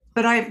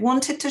but I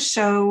wanted to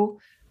show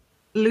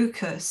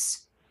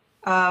Lucas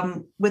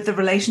with the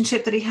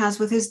relationship that he has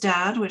with his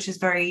dad, which is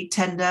very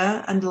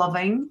tender and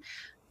loving,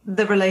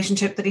 the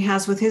relationship that he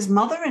has with his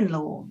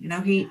mother-in-law.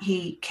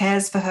 He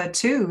cares for her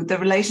too. The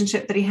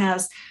relationship that he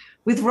has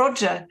with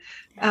Roger,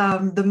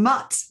 the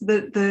mutt,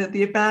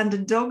 the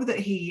abandoned dog that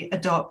he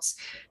adopts.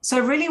 So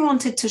I really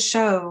wanted to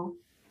show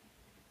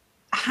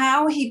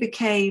how he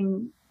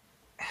became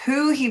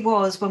who he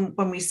was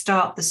when we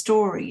start the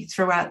story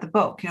throughout the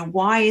book.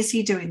 Why is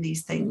he doing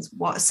these things?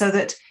 So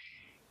that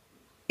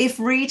if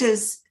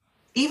readers,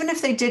 even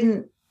if they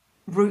didn't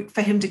root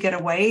for him to get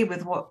away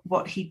with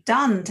what he'd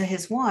done to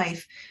his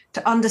wife,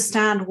 to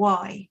understand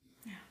why.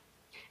 Yeah.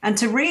 And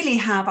to really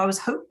I was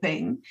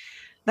hoping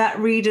that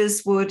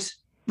readers would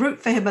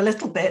root for him a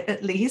little bit,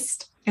 at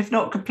least, if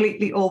not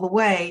completely all the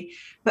way,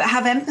 but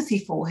have empathy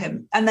for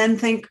him and then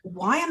think,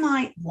 why do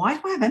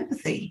I have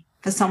empathy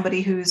for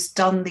somebody who's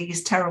done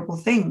these terrible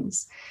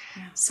things?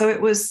 Yeah. So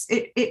it was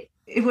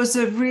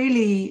a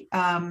really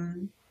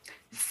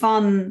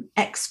fun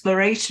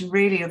exploration,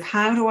 really, of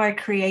how do I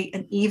create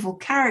an evil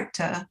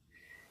character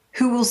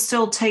who will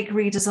still take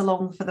readers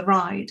along for the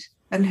ride,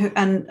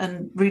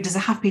 and readers are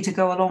happy to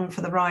go along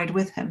for the ride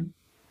with him.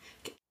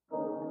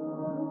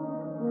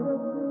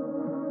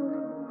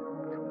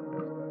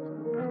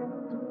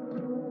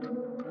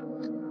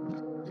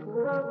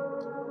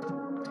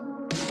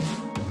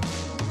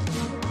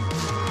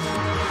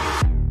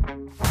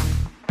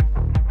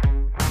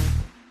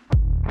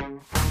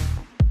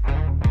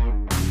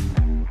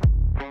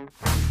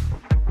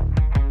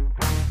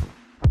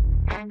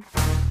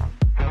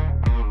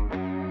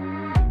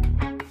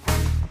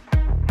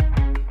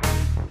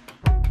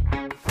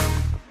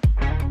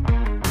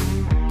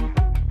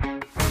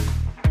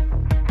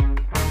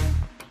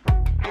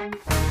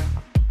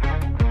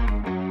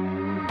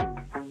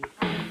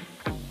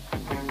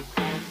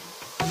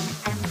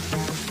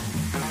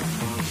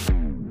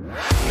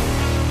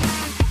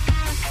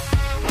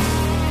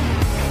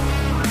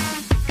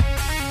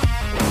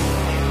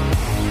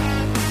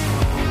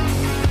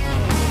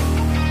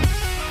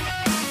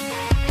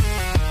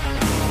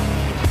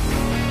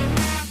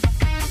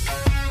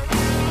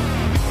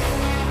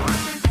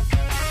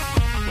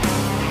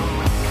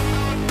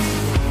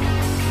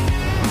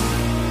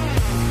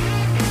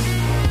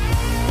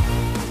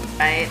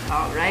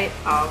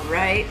 All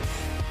right.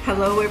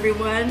 Hello,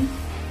 everyone.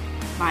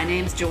 My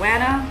name's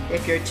Joanna.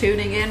 If you're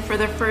tuning in for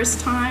the first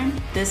time,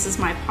 this is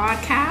my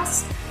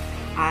podcast.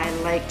 I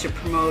like to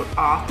promote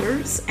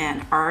authors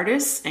and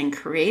artists and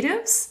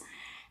creatives.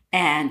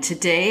 And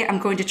today I'm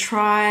going to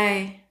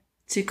try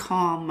to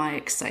calm my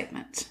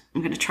excitement.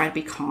 I'm going to try to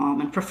be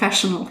calm and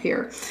professional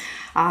here.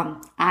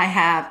 I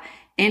have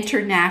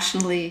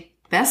internationally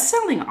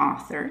best-selling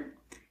author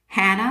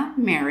Hannah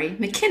Mary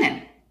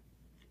McKinnon.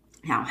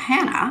 Now,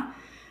 Hannah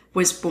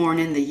was born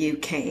in the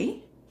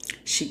UK.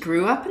 She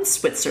grew up in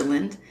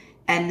Switzerland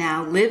and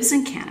now lives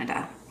in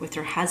Canada with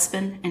her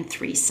husband and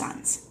 3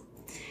 sons.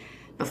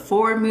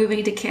 Before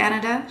moving to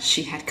Canada,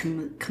 she had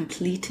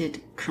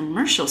completed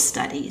commercial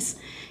studies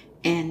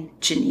in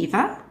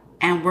Geneva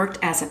and worked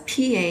as a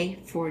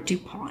PA for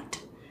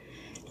DuPont.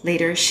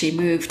 Later, she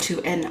moved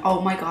to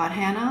oh my God,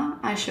 Hannah,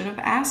 I should have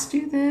asked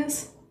you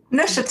this.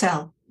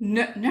 Neuchâtel.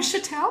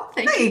 Neuchâtel?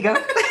 Thank you. There you go.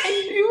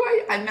 I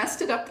knew I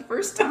messed it up the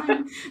first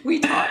time we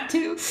talked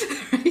to,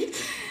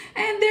 right?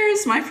 And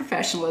there's my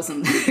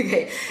professionalism.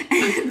 Okay.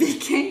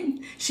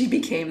 And she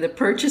became the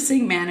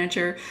purchasing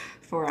manager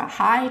for a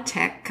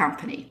high-tech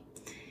company.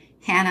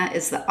 Hannah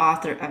is the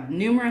author of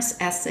numerous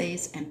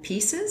essays and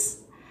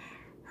pieces.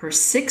 Her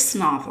 6th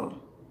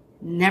novel,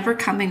 Never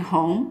Coming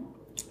Home,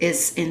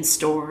 is in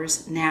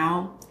stores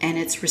now, and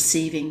it's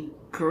receiving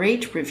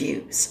great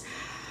reviews.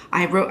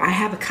 I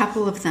have a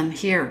couple of them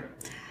here.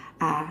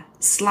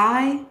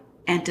 Sly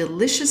and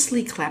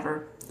deliciously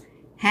clever,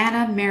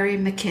 Hannah Mary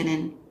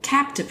McKinnon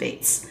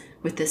captivates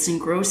with this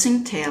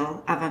engrossing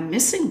tale of a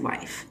missing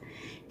wife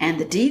and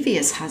the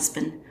devious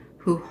husband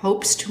who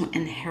hopes to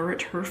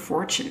inherit her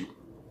fortune.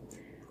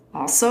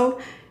 Also,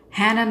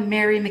 Hannah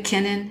Mary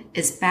McKinnon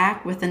is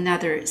back with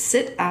another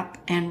sit up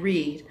and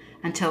read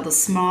until the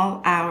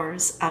small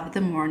hours of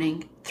the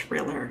morning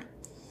thriller.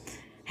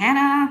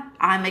 Hannah,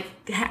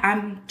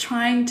 I'm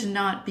trying to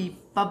not be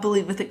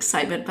bubbly with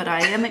excitement, but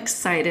I am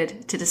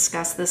excited to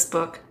discuss this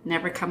book,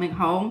 Never Coming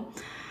Home.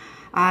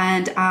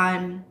 And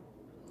I'm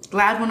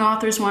glad when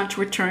authors want to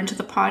return to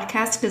the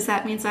podcast, because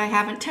that means I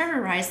haven't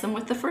terrorized them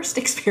with the first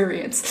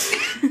experience.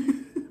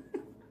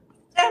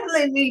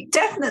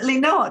 Definitely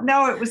not.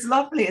 No, it was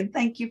lovely, and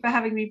thank you for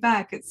having me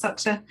back. It's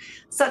such a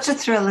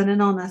thrill and an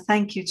honor.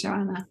 Thank you,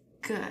 Joanna.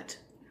 Good.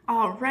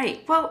 All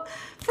right. Well,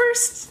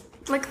 first,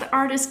 like the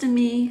artist in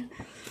me,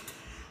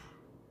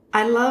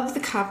 I love the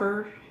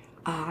cover.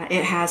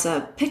 It has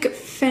a picket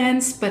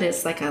fence, but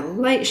it's like a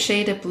light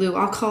shade of blue.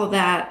 I'll call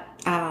that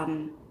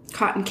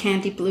cotton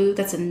candy blue.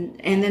 And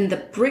then the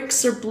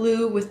bricks are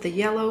blue with the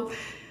yellow.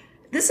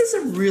 This is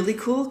a really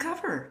cool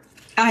cover.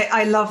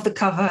 I love the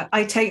cover.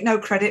 I take no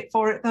credit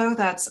for it, though.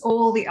 That's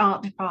all the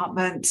art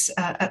department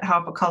at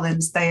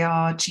HarperCollins. They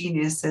are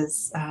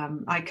geniuses.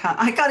 I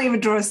can't even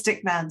draw a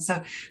stick man,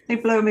 so they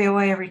blow me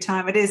away every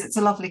time. It's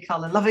a lovely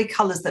color, lovely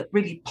colors that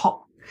really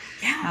pop.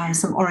 Yeah.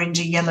 Some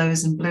orangey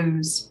yellows and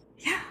blues.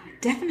 Yeah,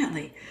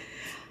 definitely.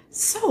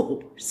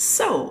 So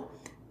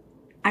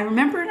I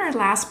remember in our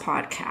last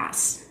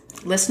podcast,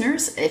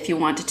 listeners, if you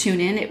want to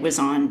tune in, it was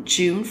on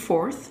June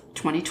 4th,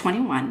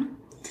 2021.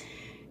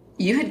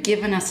 You had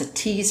given us a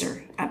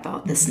teaser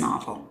about this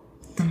novel.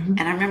 Mm-hmm.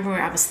 And I remember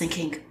I was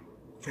thinking,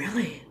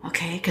 really?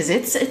 Okay, because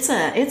it's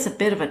a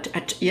bit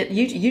of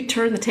you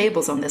turn the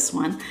tables on this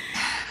one.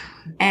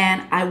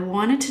 And I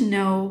wanted to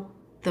know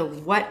the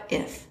what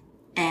if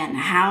and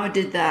how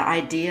did the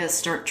idea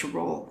start to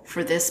roll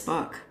for this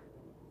book?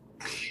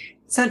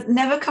 So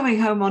Never Coming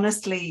Home,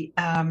 honestly,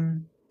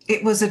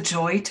 it was a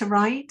joy to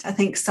write. I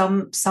think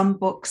some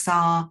books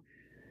are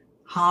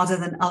harder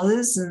than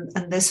others,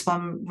 and this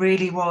one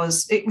really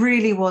was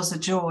a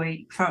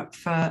joy for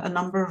a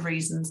number of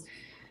reasons.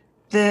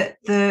 The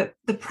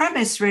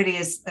premise really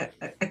is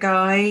a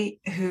guy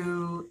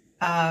who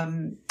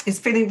is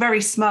feeling very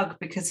smug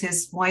because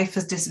his wife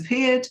has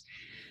disappeared,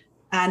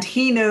 and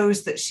he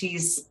knows that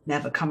she's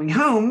never coming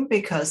home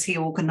because he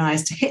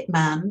organized a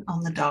hitman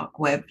on the dark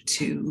web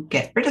to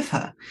get rid of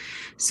her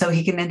so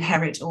he can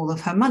inherit all of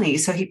her money.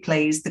 So he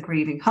plays the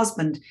grieving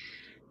husband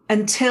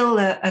until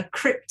a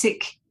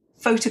cryptic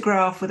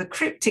photograph with a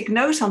cryptic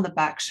note on the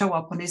back show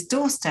up on his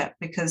doorstep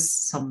because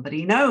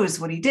somebody knows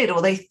what he did,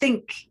 or they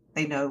think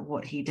they know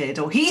what he did,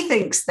 or he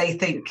thinks they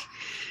think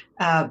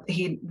that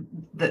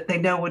they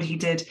know what he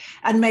did,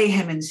 and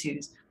mayhem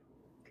ensues.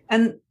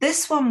 And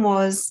this one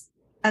was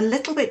a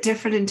little bit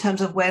different in terms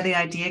of where the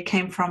idea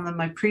came from than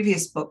my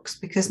previous books,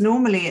 because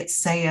normally it's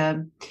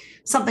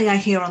something I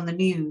hear on the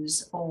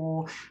news,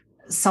 or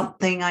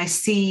something I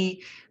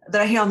see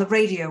that I hear on the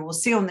radio or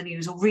see on the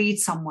news or read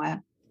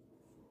somewhere.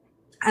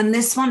 And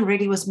this one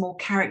really was more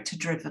character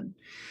driven.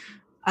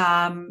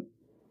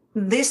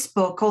 This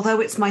book, although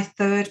it's my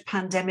third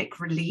pandemic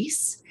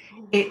release,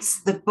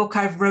 it's the book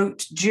I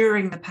wrote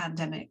during the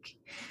pandemic.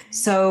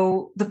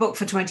 So the book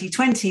for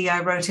 2020, I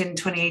wrote in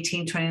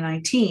 2018,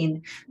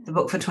 2019. The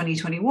book for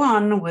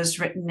 2021 was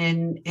written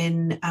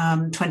in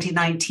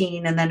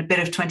 2019 and then a bit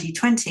of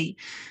 2020.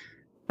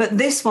 But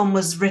this one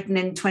was written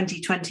in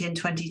 2020 and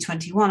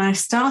 2021. I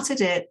started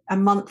it a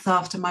month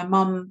after my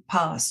mum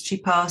passed. She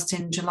passed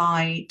in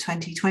July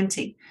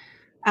 2020.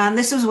 And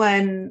this was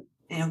when,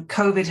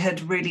 COVID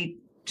had really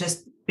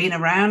just been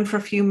around for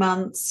a few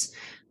months.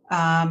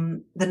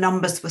 The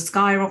numbers were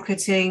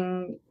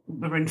skyrocketing.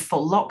 We were in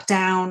full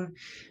lockdown.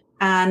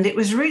 And it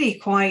was really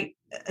quite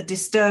a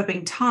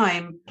disturbing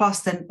time. Plus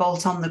then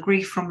bolt on the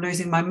grief from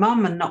losing my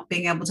mum and not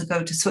being able to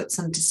go to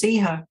Switzerland to see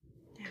her.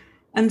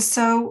 And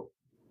so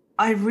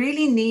I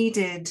really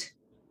needed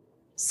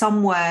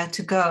somewhere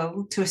to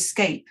go to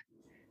escape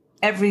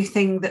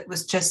everything that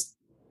was just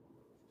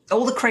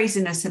all the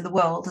craziness in the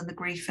world and the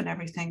grief and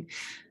everything.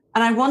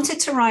 And I wanted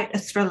to write a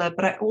thriller,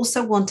 but I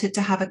also wanted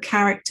to have a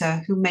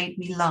character who made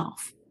me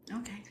laugh.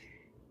 Okay.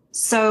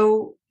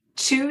 So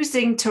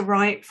choosing to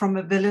write from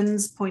a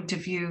villain's point of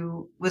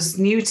view was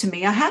new to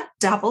me. I had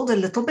dabbled a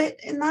little bit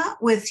in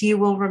that with You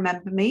Will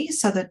Remember Me,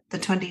 so the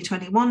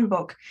 2021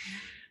 book.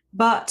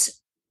 But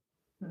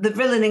the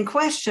villain in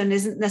question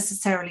isn't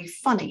necessarily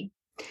funny.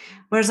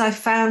 Whereas I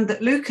found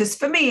that Lucas,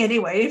 for me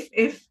anyway,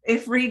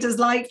 if readers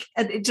like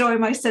and enjoy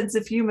my sense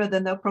of humor,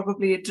 then they'll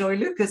probably enjoy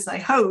Lucas, I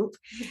hope.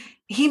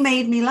 He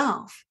made me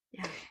laugh.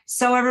 Yeah.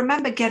 So I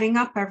remember getting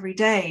up every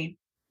day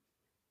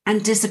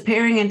and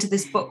disappearing into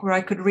this book where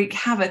I could wreak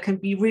havoc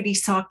and be really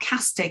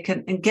sarcastic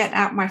and get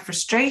out my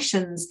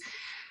frustrations.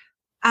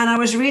 And I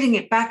was reading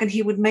it back and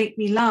he would make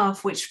me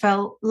laugh, which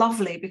felt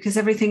lovely because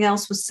everything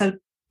else was so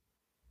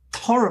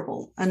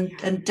horrible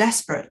and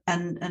desperate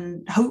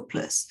and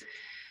hopeless.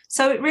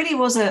 So it really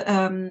was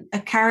a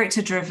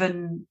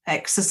character-driven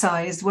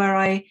exercise where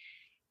I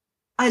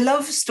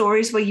love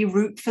stories where you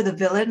root for the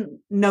villain,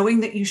 knowing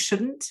that you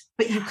shouldn't,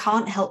 but you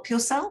can't help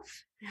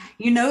yourself.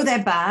 You know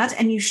they're bad,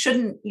 and you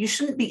shouldn't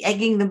be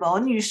egging them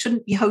on. You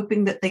shouldn't be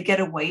hoping that they get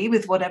away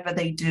with whatever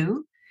they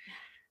do.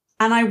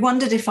 And I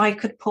wondered if I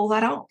could pull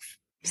that off.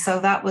 So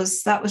that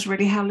was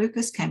really how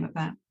Lucas came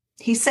about.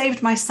 He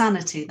saved my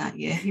sanity that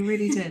year. He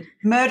really did.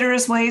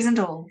 Murderous ways and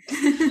all.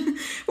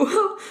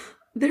 Well,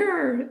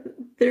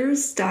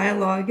 there's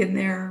dialogue in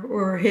there,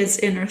 or his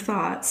inner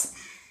thoughts,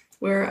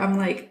 where I'm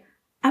like,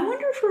 I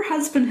wonder if her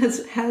husband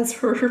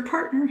her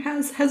partner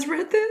has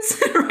read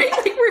this, right?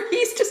 Like where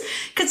he's just,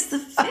 because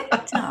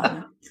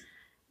the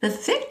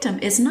victim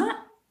is not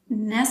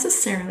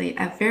necessarily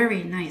a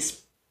very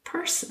nice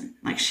person.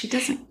 Like she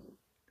doesn't.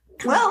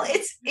 Well,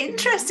 it's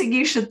interesting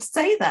you should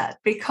say that,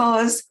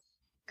 because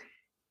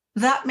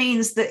that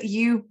means that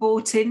you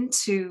bought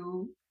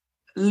into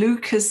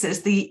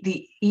Lucas's,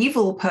 the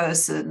evil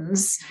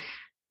person's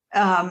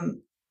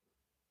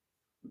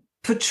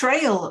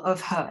portrayal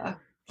of her.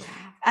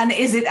 And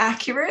is it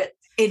accurate?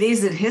 It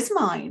is in his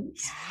mind.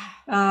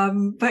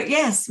 But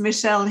yes,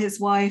 Michelle, his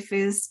wife,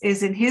 is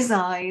in his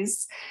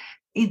eyes,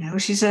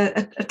 she's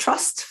a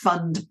trust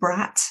fund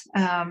brat,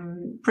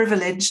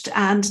 privileged,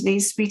 and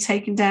needs to be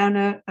taken down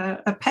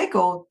a peg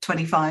or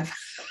 25.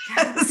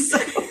 So.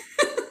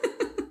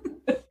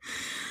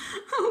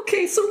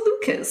 Okay, so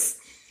Lucas,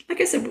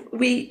 like I said,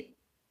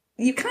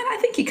 I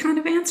think you kind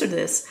of answered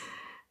this,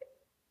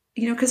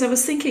 because I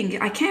was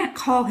thinking I can't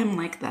call him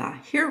like the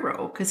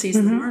hero because he's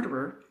the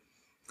murderer,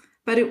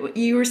 but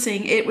you were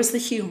saying it was the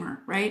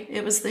humor, right?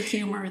 It was the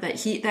humor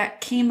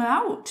that came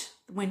out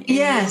when in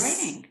your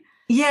writing.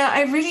 Yeah,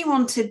 I really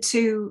wanted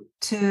to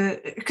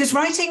because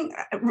writing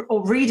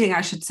or reading,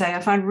 I should say,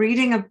 I find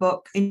reading a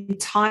book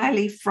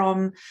entirely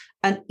from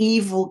an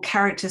evil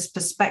character's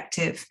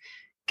perspective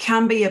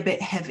can be a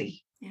bit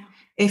heavy. Yeah.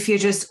 If you're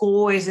just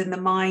always in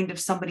the mind of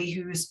somebody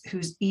who's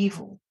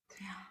evil.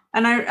 Yeah.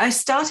 And I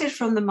started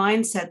from the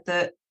mindset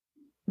that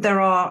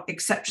there are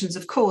exceptions,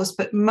 of course,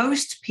 but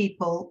most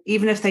people,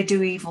 even if they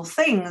do evil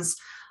things,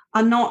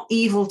 are not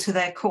evil to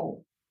their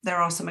core.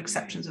 There are some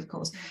exceptions, of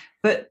course,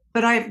 but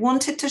I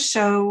wanted to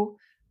show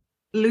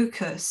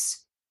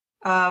Lucas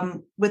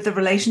with the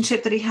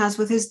relationship that he has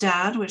with his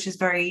dad, which is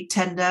very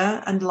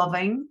tender and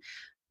loving,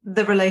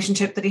 the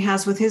relationship that he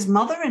has with his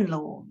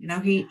mother-in-law.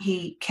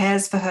 He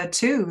cares for her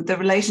too. The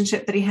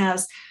relationship that he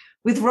has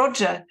with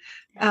Roger,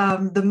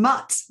 the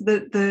mutt,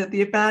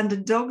 the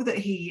abandoned dog that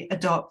he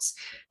adopts.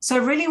 So I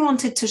really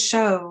wanted to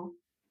show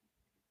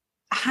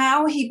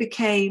how he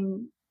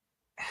became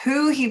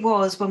who he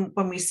was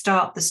when we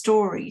start the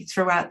story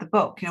throughout the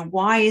book.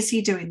 Why is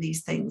he doing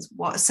these things?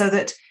 So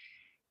that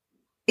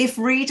if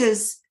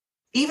readers,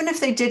 even if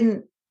they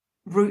didn't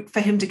root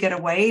for him to get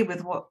away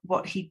with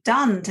what he'd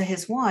done to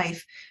his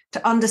wife,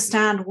 to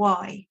understand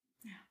why.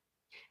 Yeah.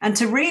 And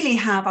to really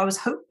I was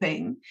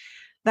hoping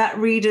that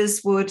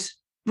readers would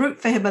root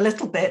for him a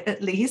little bit,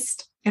 at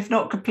least, if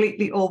not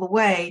completely all the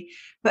way,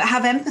 but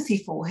have empathy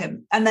for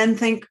him and then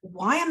think,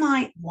 why do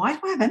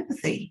I have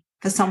empathy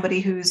for somebody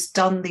who's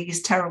done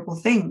these terrible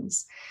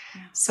things?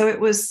 Yeah. So it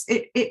was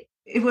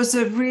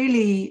a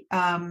really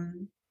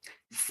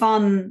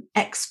fun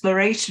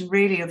exploration,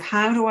 really, of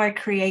how do I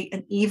create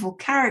an evil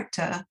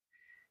character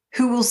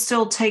who will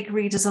still take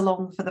readers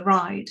along for the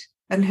ride,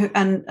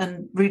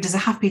 and readers are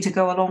happy to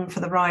go along for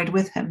the ride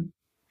with him.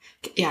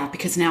 Yeah,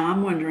 because now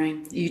I'm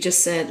wondering, you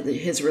just said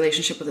his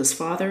relationship with his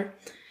father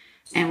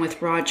and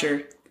with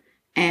Roger,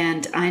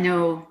 and I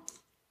know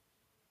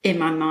in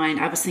my mind,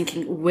 I was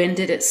thinking, when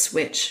did it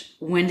switch?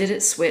 When did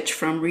it switch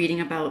from reading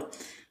about,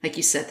 like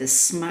you said, this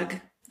smug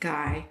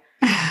guy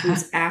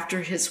who's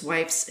after his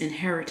wife's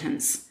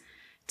inheritance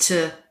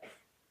to,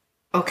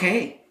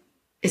 okay,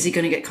 is he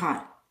going to get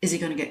caught? Is he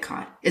going to get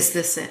caught? Is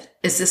this it?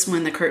 Is this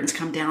when the curtains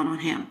come down on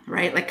him?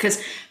 Right?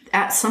 Because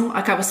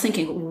I was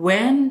thinking,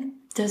 when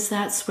does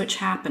that switch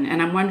happen?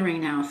 And I'm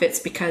wondering now if it's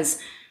because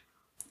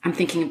I'm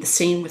thinking of the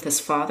scene with his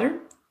father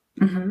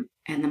and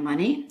the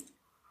money.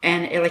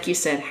 And like you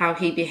said, how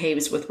he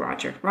behaves with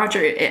Roger.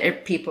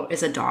 Roger, people,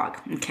 is a dog.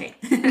 Okay.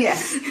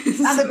 Yes.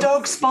 And the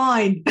dog's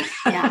fine.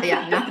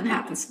 Yeah. Nothing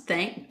happens.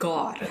 Thank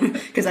God.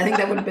 Because I think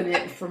that would have been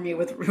it for me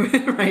with,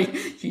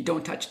 right? You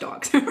don't touch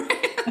dogs.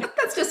 Right?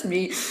 That's just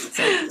me.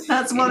 So,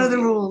 that's one of the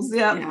rules.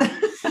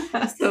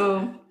 Yeah.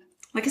 So,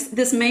 like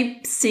this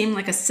may seem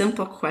like a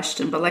simple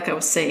question, but like I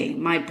was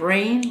saying, my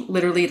brain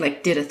literally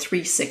did a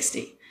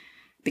 360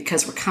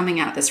 because we're coming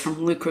at this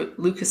from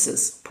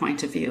Lucas's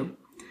point of view.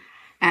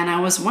 And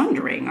I was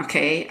wondering,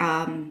 okay,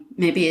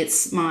 maybe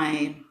it's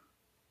I'm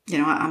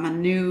a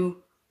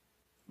new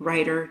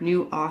writer,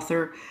 new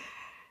author.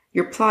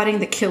 You're plotting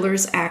the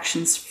killer's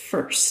actions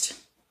first,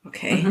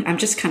 okay? I'm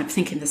just kind of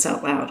thinking this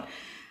out loud.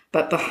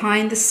 But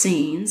behind the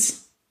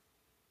scenes,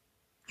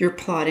 you're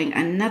plotting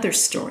another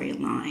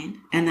storyline,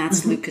 and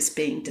that's Lucas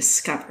being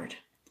discovered.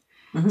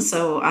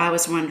 So I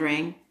was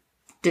wondering,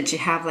 did you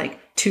have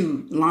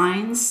two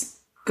lines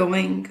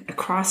going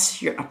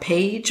across a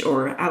page,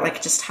 or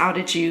just how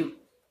did you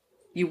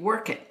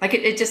work it?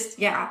 It just,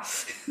 yeah.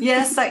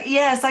 Yes,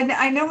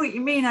 I know what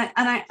you mean.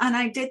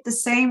 I did the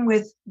same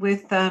with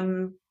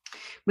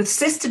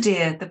Sister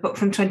Dear, the book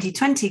from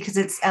 2020, because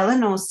it's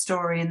Eleanor's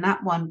story in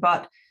that one,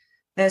 but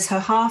there's her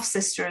half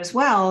sister as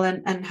well,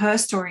 and her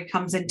story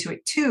comes into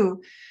it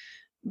too.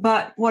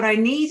 But what I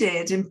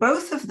needed in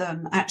both of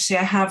them, actually,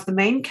 I have the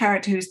main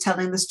character who's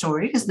telling the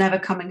story, because Never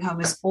Coming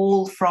Home is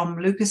all from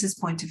Lucas's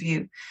point of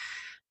view.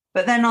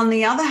 But then on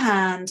the other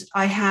hand,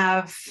 I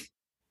have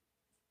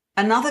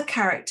another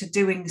character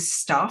doing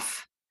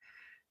stuff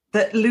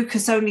that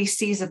Lucas only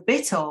sees a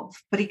bit of,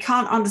 but he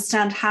can't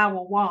understand how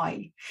or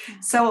why.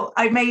 So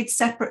I made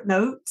separate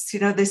notes.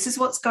 This is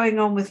what's going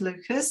on with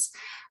Lucas,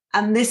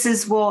 and this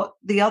is what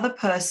the other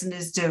person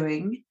is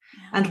doing,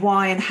 and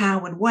why and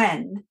how and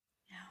when.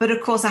 But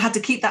of course, I had to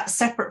keep that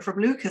separate from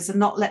Lucas and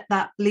not let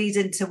that lead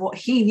into what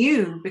he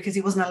knew, because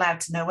he wasn't allowed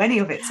to know any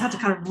of it. So I had to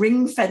kind of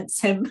ring fence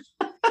him.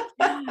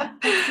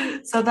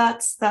 So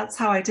that's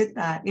how I did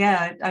that.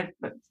 Yeah.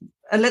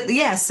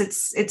 Yes,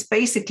 it's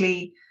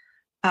basically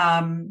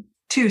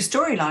two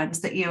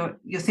storylines that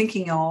you're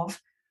thinking of,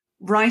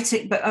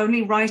 writing, but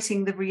only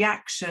writing the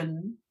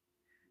reaction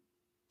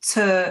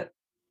to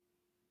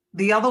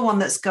the other one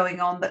that's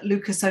going on that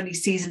Lucas only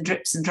sees in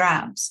drips and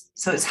drabs.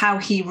 So it's how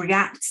he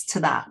reacts to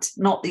that,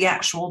 not the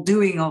actual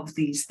doing of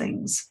these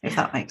things, if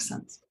that makes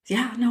sense.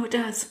 Yeah, no, it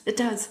does. It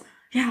does.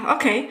 Yeah,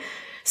 okay.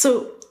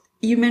 So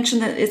you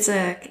mentioned that it's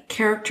a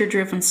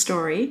character-driven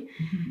story.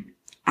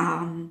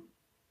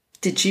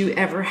 Did you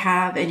ever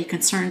have any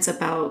concerns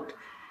about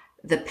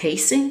the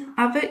pacing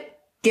of it,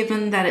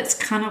 given that it's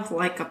kind of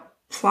like a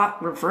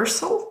plot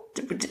reversal?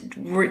 Did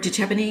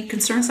you have any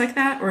concerns like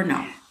that, or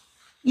no?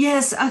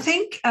 Yes, I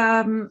think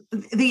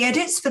the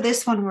edits for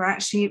this one were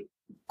actually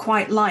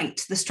quite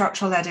light, the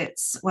structural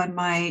edits, when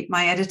my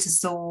editor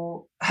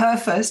saw her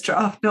first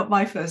draft, not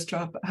my first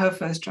draft, but her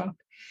first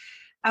draft.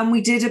 And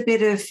we did a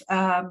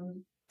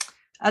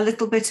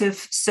little bit of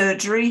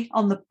surgery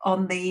on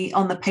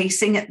the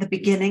pacing at the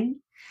beginning.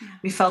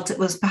 We felt it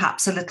was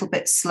perhaps a little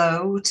bit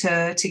slow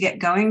to get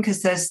going,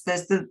 because there's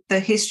the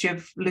history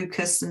of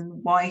Lucas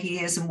and why he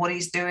is and what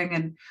he's doing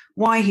and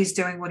why he's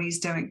doing what he's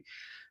doing.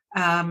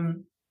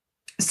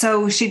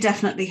 So she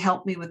definitely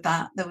helped me with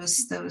that. There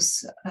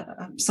was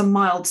some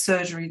mild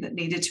surgery that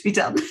needed to be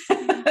done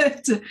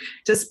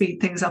to speed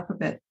things up a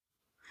bit.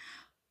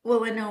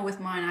 Well, I know with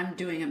mine, I'm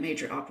doing a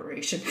major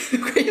operation.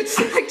 I've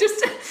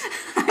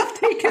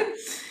taken,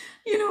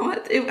 you know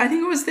what? I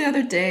think it was the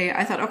other day.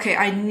 I thought, okay,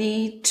 I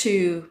need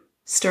to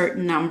start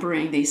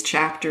numbering these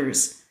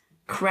chapters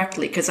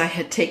correctly, because I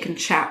had taken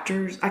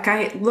chapters. Like,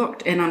 I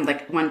looked and I'm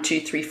like 1, 2,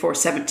 3, 4,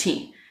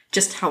 17.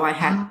 Just how I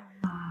had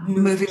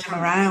moving them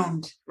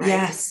around. Right?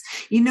 Yes.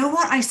 You know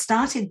what I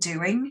started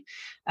doing?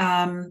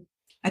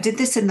 I did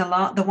this in the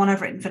one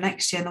I've written for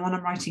next year, and the one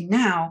I'm writing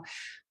now.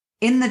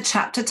 In the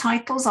chapter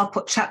titles, I'll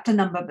put chapter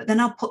number, but then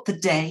I'll put the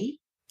day.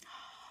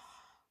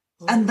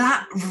 And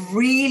that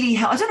really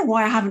helped. I don't know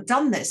why I haven't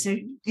done this.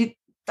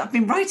 I've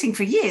been writing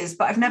for years,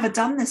 but I've never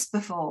done this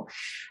before.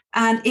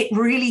 And it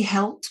really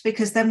helped,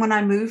 because then when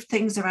I moved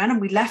things around, and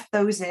we left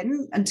those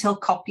in until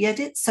copy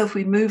edits. So if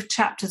we moved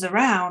chapters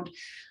around,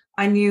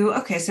 I knew,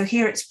 okay, so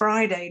here it's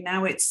Friday,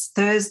 now it's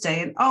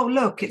Thursday, and oh,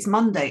 look, it's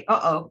Monday.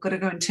 Got to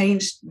go and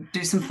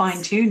do some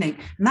fine tuning.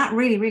 And that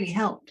really, really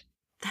helped.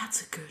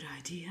 That's a good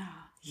idea.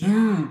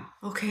 Yeah.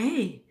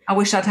 Okay. I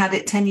wish I'd had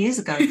it 10 years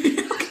ago.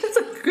 That's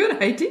a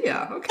good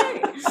idea.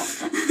 Okay.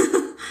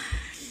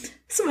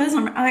 So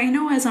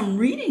as I'm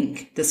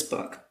reading this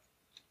book,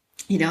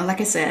 you know, like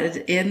I said,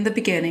 in the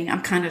beginning,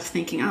 I'm kind of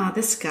thinking,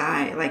 this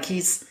guy, like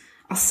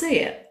I'll say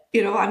it,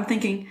 you know, I'm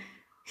thinking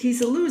he's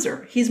a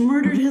loser. He's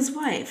murdered his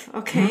wife.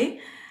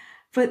 Okay.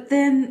 But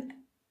then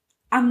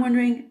I'm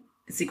wondering,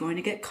 is he going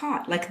to get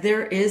caught? Like,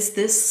 there is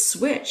this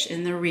switch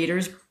in the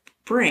reader's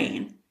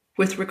brain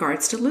with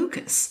regards to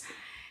Lucas,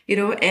 you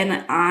know,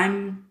 and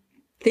I'm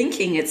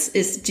thinking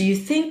do you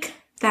think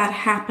that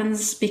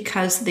happens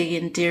because the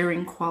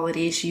endearing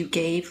qualities you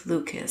gave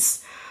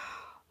Lucas?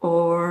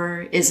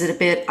 Or is it a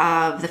bit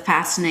of the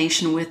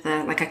fascination with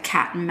like a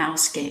cat and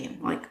mouse game?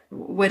 Like,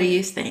 what do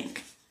you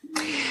think?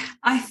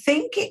 I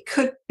think it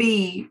could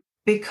be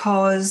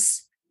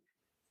because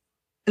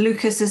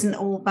Lucas isn't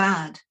all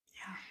bad.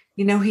 Yeah.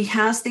 You know, he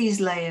has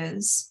these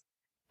layers.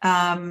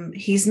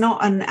 He's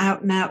not an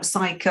out and out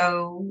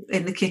psycho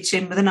in the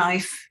kitchen with a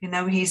knife. You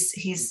know, he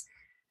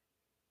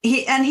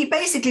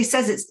basically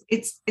says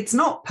it's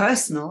not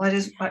personal.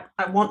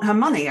 I want her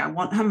money. I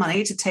want her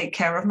money to take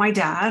care of my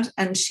dad,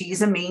 and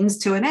she's a means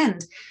to an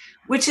end,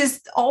 which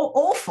is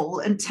awful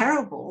and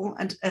terrible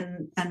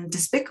and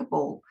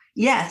despicable.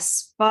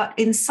 Yes, but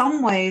in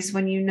some ways,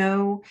 when you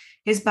know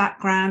his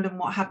background and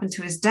what happened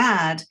to his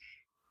dad,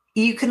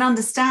 you can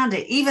understand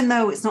it, even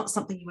though it's not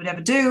something you would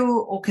ever do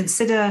or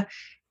consider.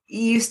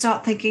 You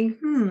start thinking,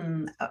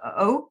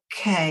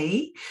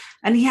 okay.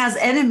 And he has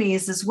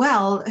enemies as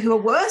well who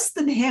are worse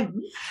than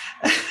him.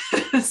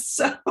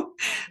 So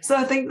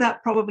I think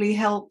that probably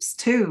helps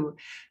too.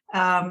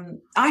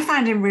 I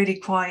find him really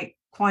quite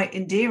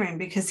endearing,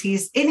 because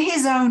he's, in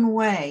his own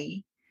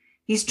way,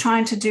 he's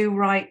trying to do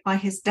right by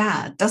his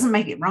dad. Doesn't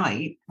make it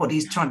right what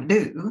he's trying to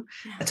do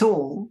at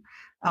all,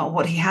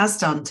 what he has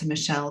done to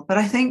Michelle. But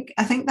I think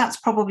that's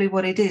probably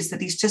what it is, that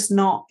he's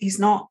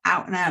not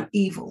out and out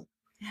evil.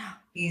 Yeah.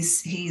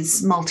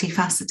 He's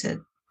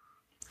multifaceted.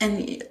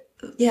 And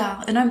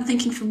yeah, and I'm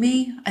thinking, for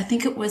me, I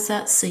think it was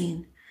that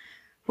scene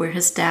where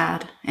his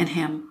dad and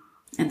him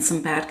and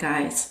some bad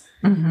guys,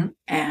 and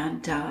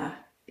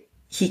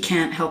he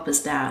can't help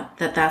his dad.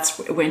 That's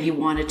when he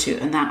wanted to,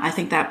 and that, I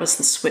think that was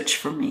the switch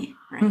for me.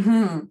 Right?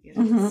 You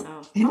know,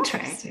 so,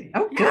 interesting.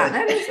 Okay. Oh, good. Yeah,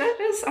 that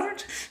is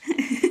art.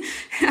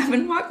 I've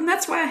been walking.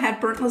 That's why I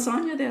had burnt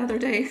lasagna the other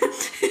day.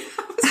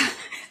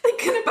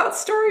 Thinking about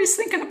stories,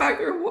 thinking about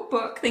your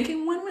book,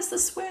 thinking, when was the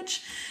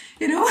switch?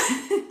 You know?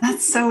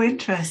 That's so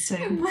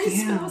interesting. And my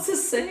spouse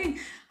is saying,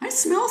 I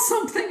smell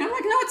something. I'm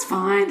like, no, it's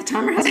fine. The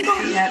timer hasn't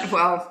gone yet.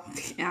 Well,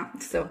 yeah.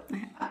 So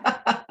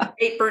I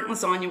ate burnt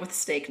lasagna with a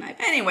steak knife.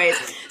 Anyways,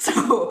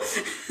 so.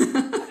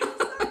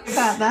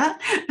 About that.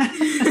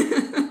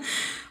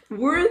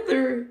 Were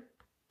there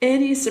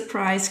any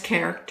surprise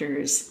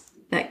characters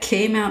that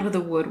came out of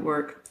the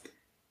woodwork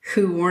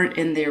who weren't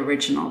in the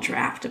original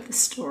draft of the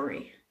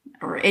story,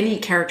 or any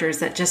characters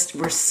that just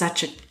were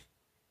such a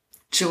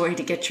joy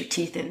to get your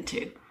teeth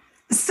into?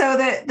 So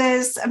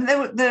there's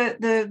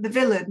the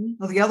villain,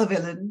 or the other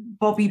villain,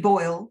 Bobby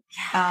Boyle,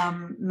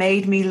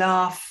 made me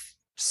laugh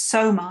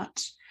so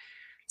much.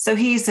 So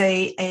he's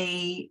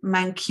a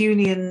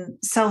Mancunian,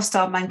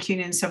 self-styled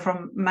Mancunian, so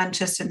from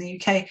Manchester in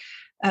the UK,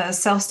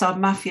 self-styled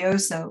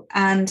mafioso,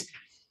 and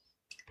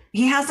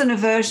he has an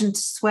aversion to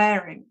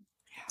swearing.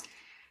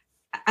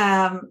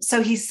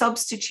 So he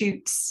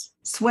substitutes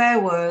swear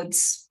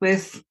words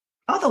with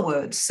other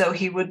words. So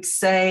he would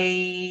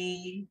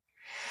say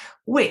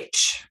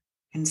witch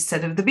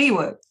instead of the B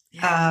word.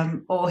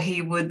 Or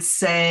he would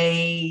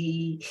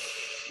say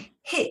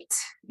hit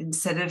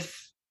instead of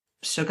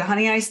sugar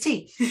honey iced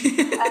tea.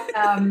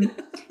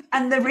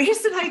 And the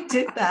reason I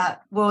did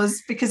that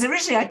was because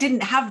originally I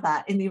didn't have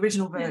that in the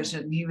original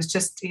version. He was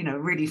just,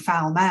 really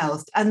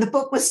foul-mouthed. And the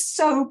book was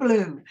so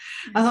blue.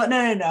 I thought, no,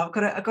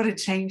 I've got to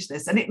change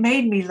this. And it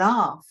made me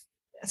laugh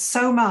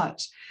so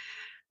much.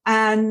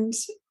 And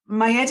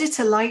my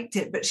editor liked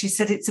it, but she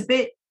said it's a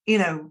bit,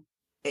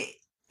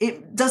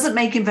 it doesn't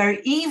make him very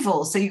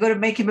evil. So you've got to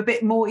make him a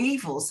bit more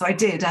evil. So I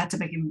did. I had to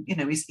make him,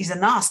 he's a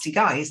nasty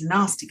guy. He's a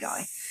nasty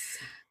guy,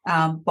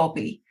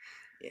 Bobby.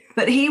 Yeah.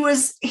 But he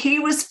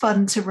was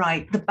fun to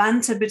write. The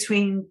banter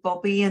between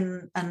Bobby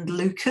and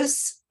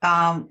Lucas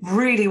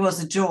really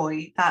was a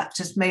joy. That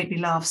just made me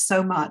laugh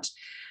so much.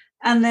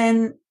 And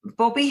then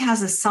Bobby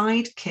has a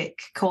sidekick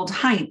called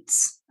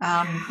Heinz,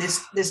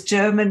 this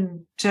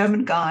German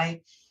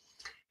guy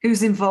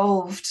who's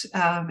involved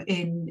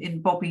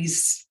in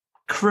Bobby's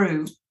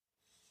crew.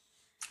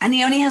 And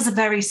he only has a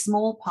very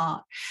small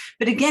part.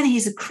 But again,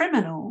 he's a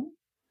criminal,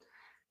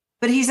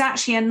 but he's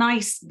actually a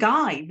nice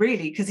guy,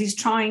 really, because he's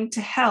trying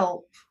to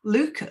help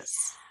Lucas.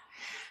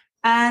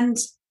 And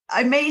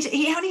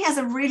he only has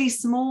a really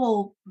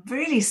small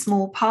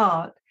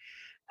part.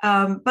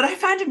 But I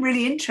found him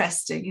really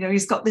interesting.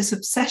 He's got this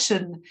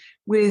obsession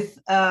with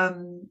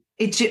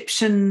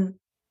Egyptian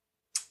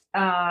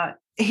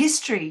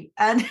history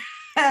and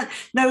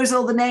knows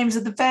all the names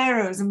of the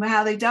pharaohs and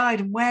how they died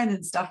and when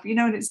and stuff,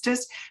 and it's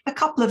just a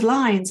couple of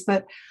lines.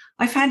 But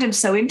I found him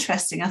so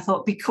interesting. I thought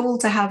it'd be cool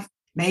to have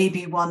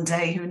maybe one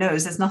day, who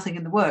knows, there's nothing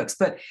in the works,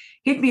 but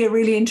he'd be a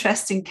really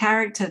interesting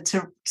character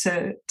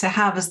to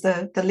have as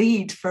the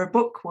lead for a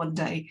book one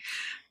day.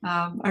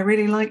 I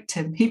really liked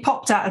him. He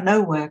popped out of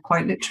nowhere,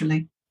 quite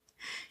literally.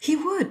 He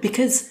would,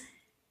 because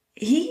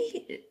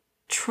he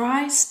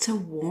tries to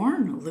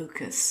warn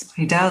Lucas.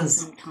 He does.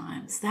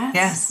 Sometimes.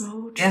 That's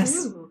so true.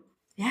 Yes.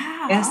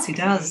 Yeah. Yes, he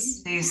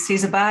does.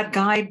 He's a bad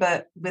guy,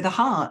 but with a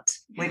heart,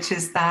 which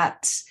is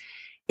that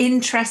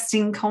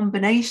interesting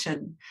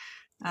combination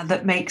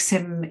that makes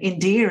him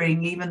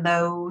endearing, even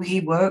though he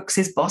works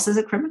his boss as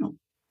a criminal.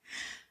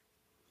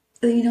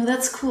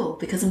 That's cool,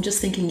 because I'm just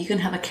thinking you can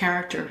have a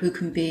character who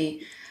can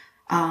be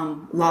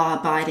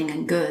law-abiding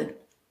and good,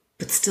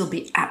 but still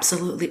be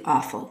absolutely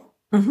awful.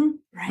 Mm-hmm.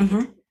 Right?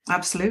 Mm-hmm.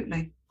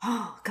 Absolutely.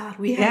 Oh, God,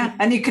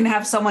 and you can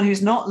have someone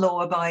who's not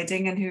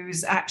law-abiding and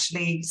who's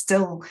actually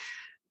still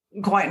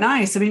quite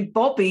nice. I mean,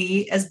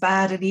 Bobby, as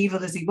bad and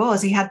evil as he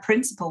was, he had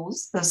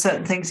principles. There's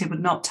certain things he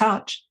would not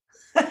touch.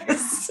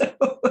 So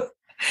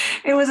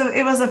it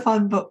was a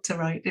fun book to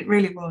write. It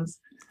really was.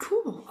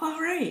 Cool.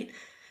 All right.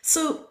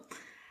 So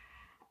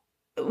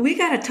we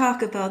got to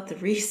talk about the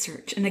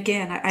research. And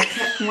again, I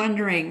kept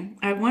wondering,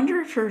 I wonder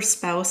if her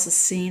spouse has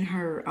seen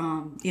her,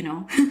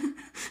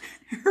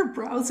 her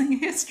browsing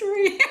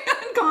history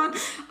and gone,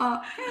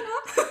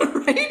 Hannah,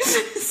 right?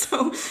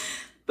 So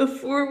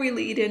before we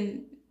lead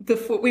in,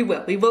 we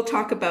will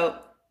talk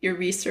about your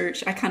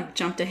research. I kind of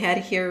jumped ahead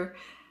here.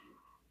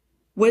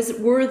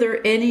 Were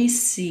there any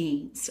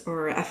scenes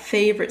or a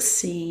favorite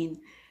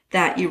scene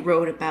that you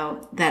wrote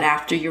about that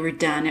after you were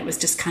done, it was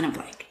just kind of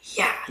like,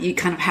 yeah, you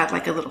kind of had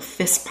like a little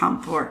fist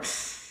pump? Or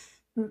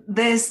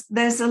there's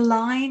a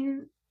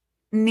line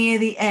near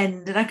the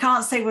end, and I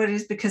can't say what it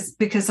is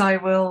because I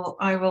will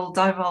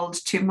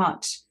divulge too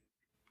much.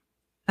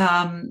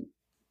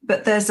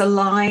 But there's a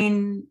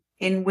line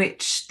in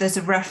which there's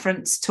a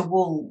reference to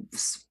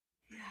wolves.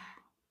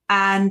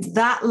 And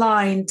that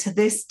line to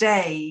this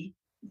day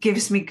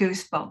gives me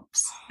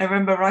goosebumps. I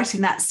remember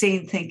writing that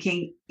scene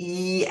thinking,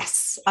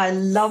 yes, I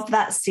love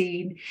that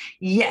scene.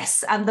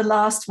 Yes. And the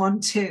last one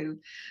too.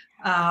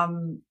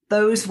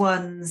 Those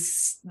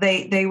ones,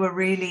 they were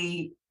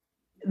really,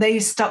 they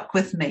stuck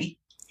with me.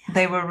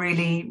 They were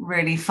really,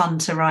 really fun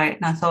to write.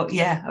 And I thought,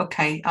 yeah,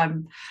 okay,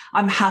 I'm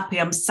happy.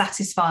 I'm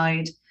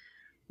satisfied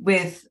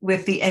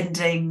with the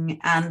ending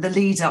and the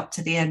lead up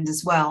to the end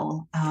as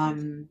well.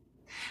 And,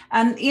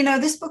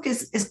 this book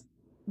is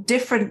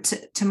different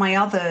to my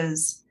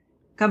others.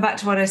 Going back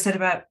to what I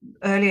said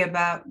earlier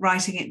about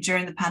writing it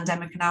during the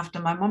pandemic and after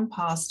my mum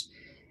passed,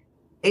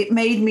 it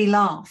made me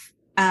laugh.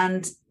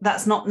 And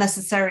that's not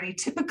necessarily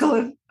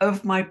typical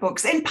of my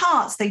books. In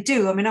parts, they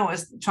do. I mean, I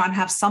always try and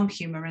have some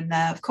humor in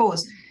there, of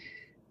course.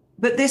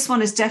 But this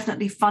one is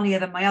definitely funnier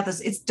than my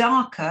others. It's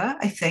darker,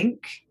 I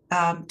think,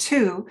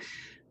 too.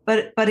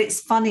 but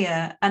it's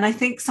funnier. And I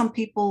think some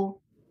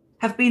people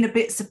have been a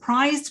bit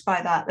surprised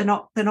by that.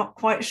 They're not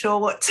quite sure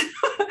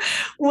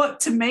what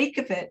to make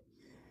of it.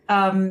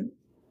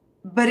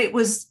 But it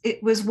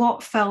was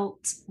what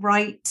felt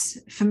right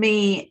for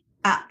me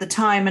at the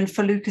time, and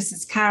for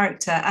Lucas's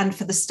character, and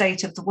for the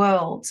state of the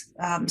world,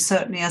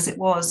 certainly as it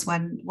was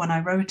when I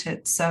wrote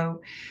it.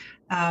 So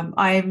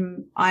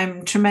I'm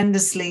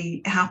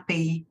tremendously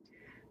happy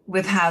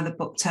with how the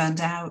book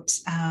turned out.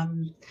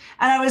 And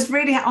I was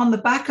really, on the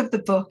back of the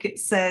book, it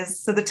says,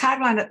 so the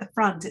tagline at the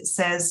front, it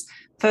says,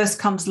 "First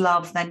comes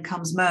love, then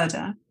comes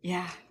murder."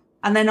 Yeah.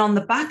 And then on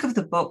the back of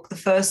the book, the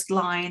first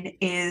line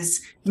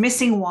is,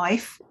 "Missing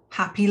wife,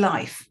 happy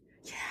life."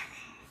 Yeah.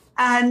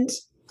 And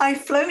I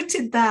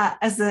floated that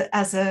as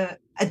a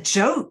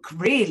joke,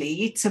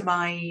 really, to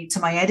my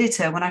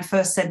editor when I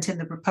first sent in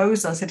the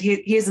proposal. I said,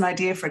 here's an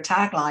idea for a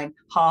tagline,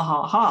 ha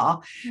ha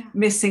ha, yeah.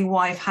 "Missing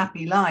wife,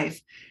 happy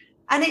life."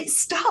 And it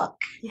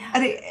stuck. Yeah.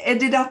 And it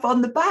ended up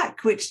on the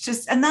back, which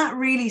just, and that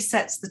really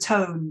sets the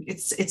tone.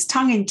 It's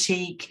tongue in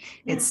cheek,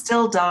 yeah. It's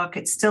still dark,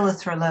 it's still a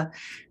thriller,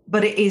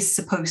 but it is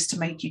supposed to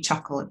make you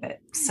chuckle a bit.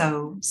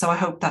 So I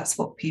hope that's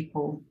what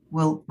people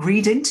will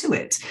read into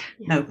it.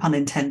 Yeah. No pun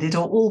intended,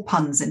 or all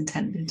puns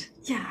intended.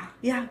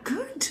 Yeah,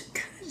 good.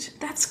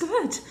 That's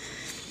good.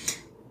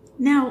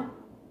 Now,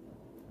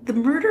 the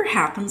murder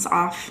happens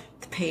off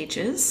the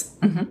pages.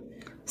 Mm-hmm.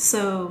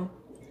 So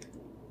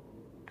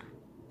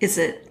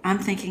I'm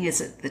thinking,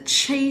 is it the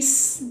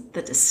chase,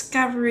 the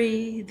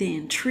discovery, the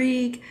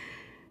intrigue?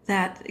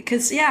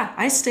 Because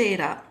I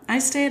stayed up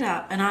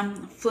and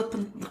I'm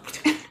flipping,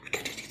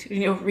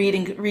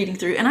 reading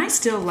through, and I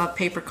still love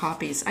paper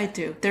copies. I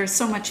do. They're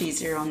so much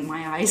easier on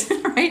my eyes,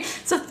 right?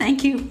 So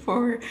thank you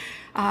for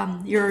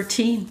your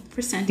team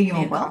for sending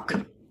me a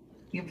welcome. Copy.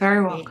 You're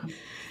very welcome.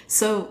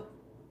 So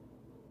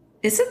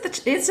is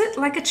it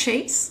like a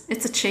chase?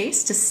 It's a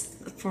chase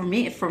for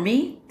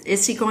me.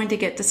 Is he going to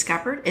get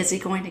discovered? Is he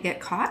going to get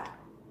caught?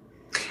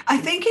 I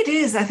think it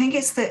is. I think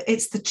it's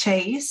the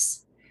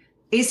chase.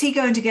 Is he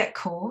going to get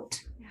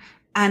caught? Yeah.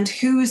 And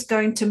who's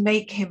going to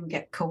make him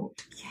get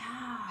caught?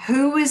 Yeah.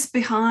 Who is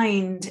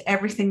behind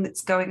everything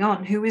that's going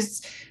on? Who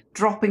is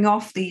dropping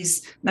off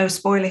these, no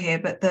spoiler here,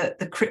 but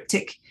the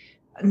cryptic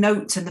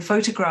notes and the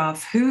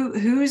photograph?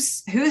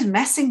 Who's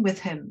messing with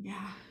him?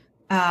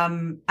 Yeah.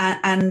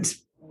 And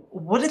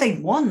what do they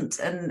want,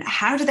 and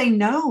how do they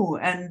know?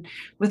 And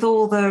with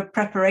all the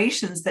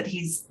preparations that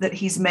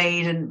he's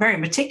made, and very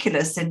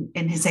meticulous in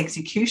his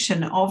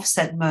execution of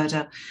said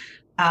murder,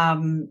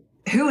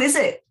 who is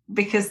it?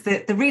 Because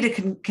the reader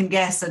can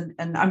guess, and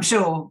I'm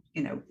sure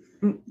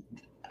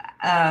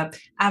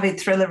avid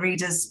thriller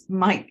readers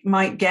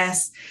might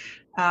guess.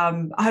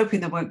 I'm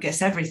hoping they won't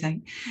guess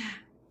everything.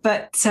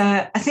 But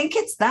I think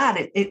it's that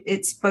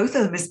it's both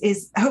of them.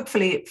 Is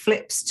hopefully it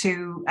flips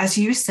to, as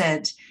you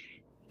said,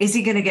 is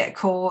he going to get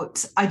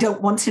caught? I don't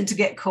want him to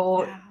get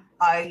caught. Yeah.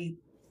 I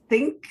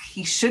think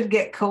he should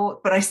get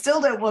caught, but I still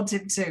don't want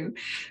him to.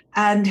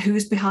 And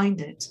who's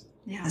behind it?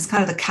 Yeah. It's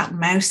kind of the cat and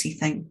mousey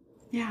thing.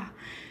 Yeah.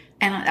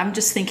 And I'm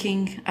just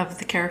thinking of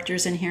the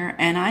characters in here.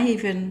 And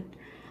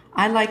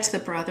I liked the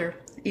brother,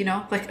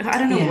 like, I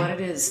don't know what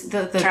it is.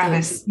 The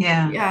Travis.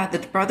 Yeah. The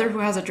brother who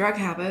has a drug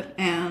habit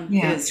and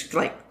is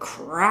like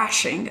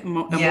crashing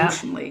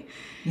emotionally.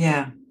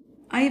 Yeah.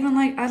 I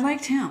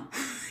liked him.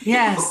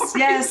 Yes,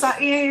 yes,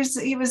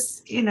 he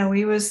was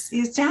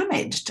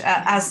damaged,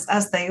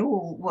 as they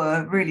all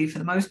were, really, for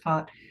the most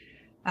part.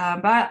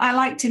 But I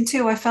liked him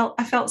too. I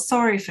felt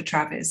sorry for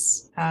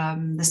Travis,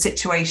 the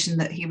situation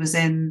that he was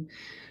in,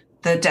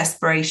 the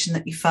desperation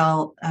that he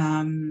felt,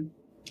 on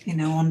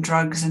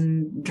drugs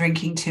and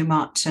drinking too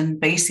much, and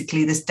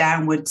basically this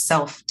downward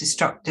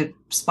self-destructive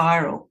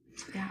spiral.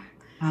 Yeah,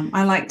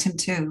 I liked him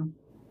too.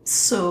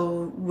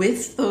 So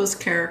with those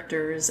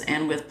characters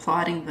and with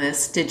plotting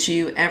this, did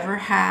you ever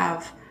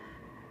have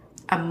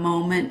a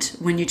moment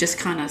when you just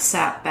kind of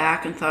sat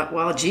back and thought,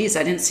 well, geez,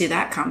 I didn't see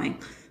that coming?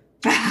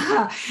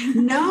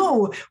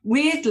 No,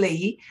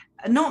 weirdly,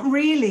 not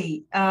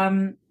really.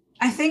 I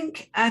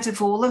think out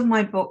of all of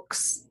my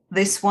books,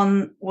 this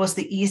one was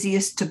the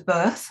easiest to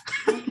birth.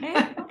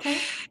 Okay.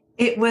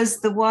 It was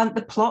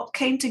the plot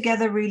came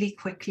together really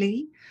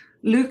quickly.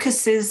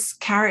 Lucas's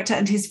character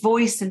and his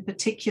voice in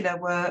particular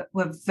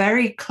were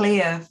very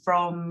clear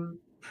from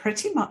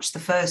pretty much the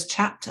first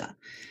chapter.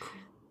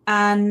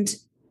 And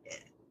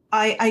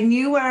I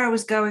knew where I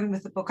was going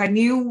with the book. I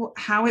knew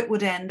how it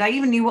would end. I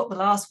even knew what the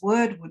last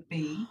word would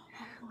be.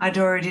 I'd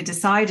already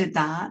decided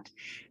that.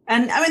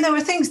 And I mean, there were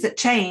things that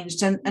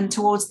changed. And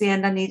towards the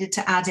end, I needed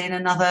to add in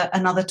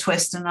another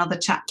twist, another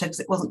chapter,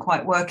 because it wasn't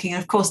quite working.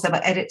 And of course, there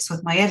were edits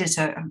with my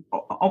editor,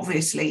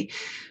 obviously.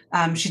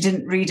 She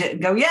didn't read it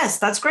and go, yes,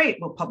 that's great,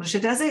 we'll publish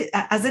it as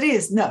it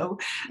is. No,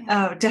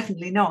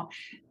 definitely not.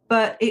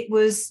 But it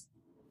was,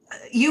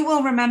 you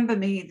will remember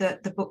me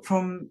that the book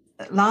from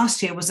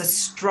last year was a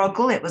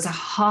struggle. It was a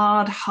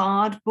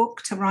hard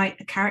book to write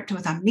a character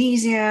with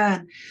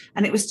amnesia,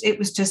 and it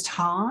was just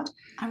hard.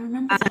 I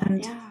remember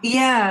and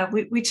that,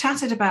 we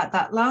chatted about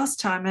that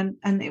last time,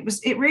 and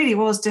it really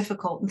was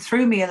difficult and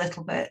threw me a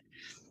little bit.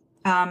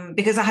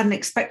 because I hadn't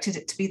expected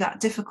it to be that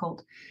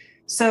difficult.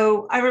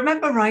 So I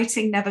remember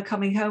writing Never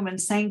Coming Home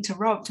and saying to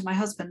Rob, to my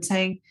husband,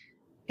 saying,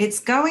 it's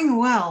going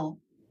well.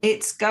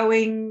 It's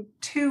going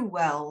too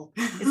well.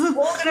 It's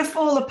all going to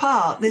fall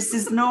apart. This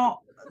is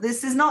not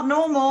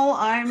normal.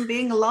 I'm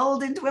being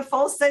lulled into a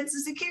false sense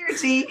of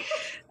security.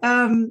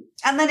 And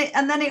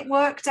then it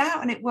worked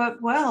out, and it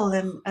worked well.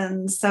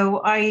 And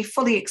so I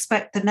fully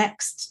expect the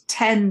next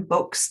 10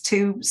 books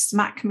to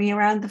smack me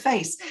around the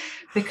face,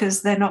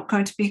 because they're not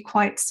going to be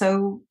quite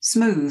so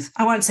smooth.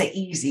 I won't say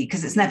easy,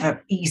 because it's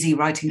never easy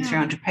writing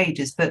 300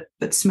 pages, but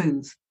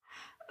smooth.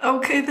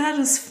 Okay, that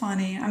is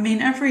funny. I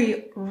mean,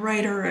 every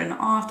writer and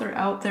author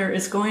out there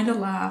is going to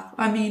laugh.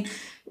 I mean,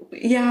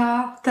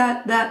 yeah,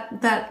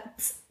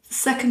 that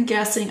second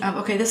guessing of,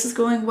 okay, this is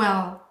going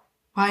well.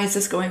 Why is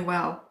this going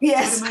well?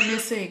 Yes. What am I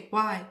missing?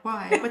 Why?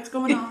 What's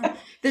going on?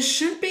 This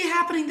shouldn't be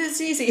happening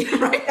this easy,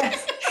 right?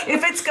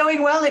 If it's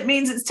going well, it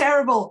means it's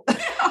terrible.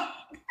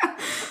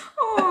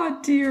 Oh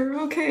dear.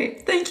 Okay.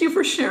 Thank you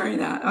for sharing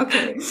that.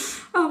 Okay.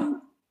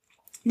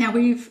 Now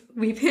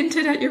we've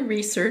hinted at your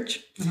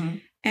research. Mm-hmm.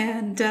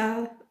 And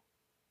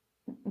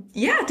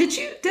yeah,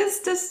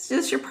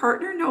 does your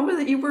partner know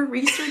that you were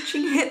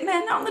researching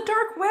hitmen on the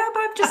dark web?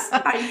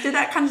 Did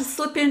that kind of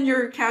slip in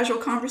your casual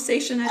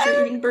conversation as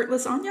you're eating burnt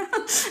lasagna?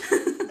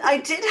 I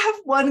did have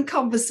one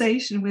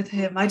conversation with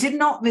him. I did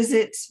not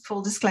visit,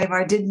 full disclaimer,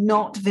 I did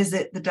not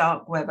visit the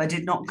dark web. I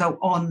did not go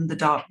on the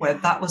dark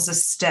web. That was a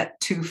step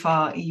too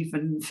far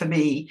even for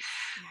me.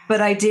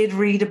 But I did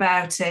read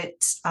about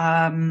it.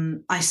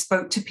 I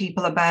spoke to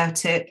people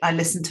about it. I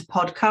listened to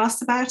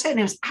podcasts about it, and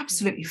it was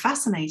absolutely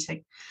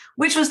fascinating,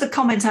 which was the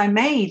comment I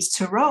made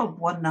to Rob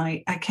one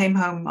night. I came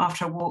home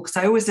after a walk, because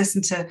I always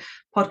listen to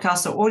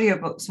podcasts or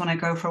audiobooks when I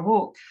go for a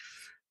walk.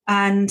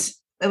 And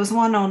there was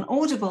one on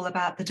Audible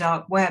about the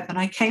dark web. And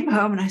I came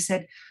home and I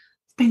said,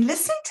 I've been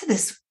listening to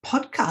this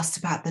podcast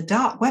about the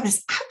dark web.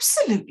 It's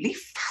absolutely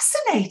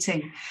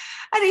fascinating.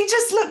 And he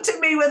just looked at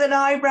me with an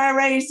eyebrow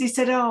raised. He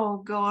said,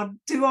 oh, God,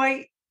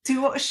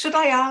 should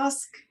I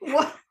ask?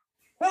 What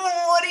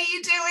are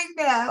you doing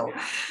now?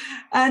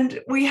 And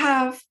we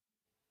have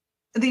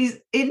these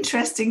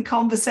interesting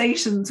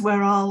conversations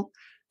where I'll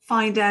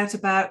find out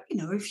about,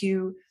 if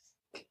you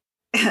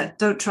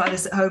don't try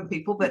this at home,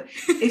 people, but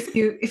if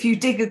you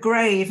dig a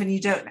grave and you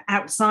don't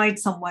outside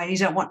somewhere, and you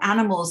don't want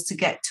animals to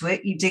get to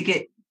it, you dig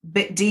it a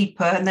bit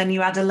deeper, and then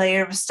you add a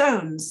layer of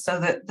stones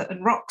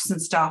and rocks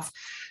and stuff,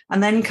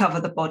 and then cover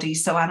the body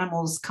so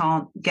animals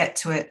can't get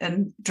to it.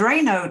 And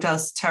Drano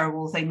does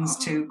terrible things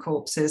to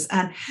corpses.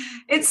 And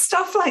it's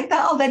stuff like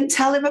that I'll then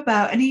tell him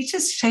about. And he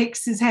just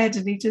shakes his head,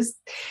 and he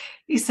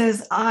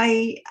says,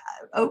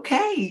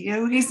 okay,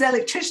 he's an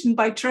electrician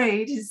by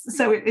trade.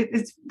 So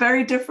it's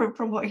very different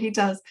from what he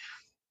does.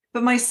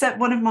 But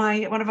one of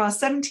our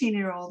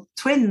 17-year-old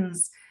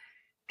twins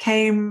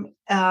came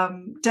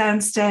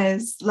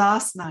downstairs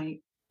last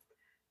night,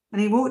 and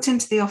he walked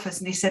into the office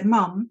and he said,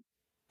 Mum,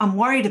 I'm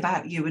worried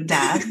about you and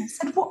Dad. And I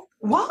said, what?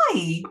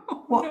 Why?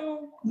 Why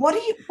are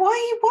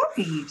you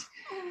worried?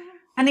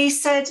 And he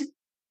said,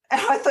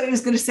 I thought he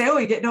was going to say, oh,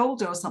 you're getting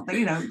older or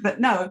something, but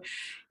no.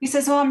 He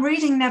says, well, I'm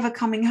reading Never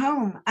Coming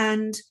Home,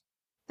 and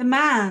the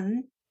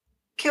man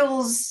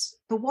kills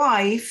the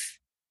wife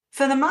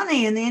for the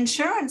money and the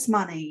insurance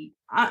money.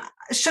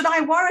 Should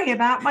I worry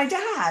about my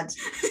dad?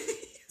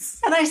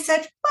 And I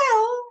said,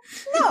 well,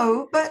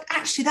 no, but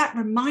actually that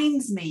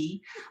reminds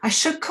me, I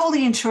should call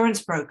the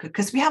insurance broker,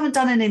 because we haven't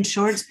done an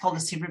insurance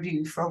policy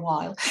review for a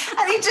while.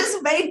 And he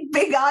just made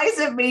big eyes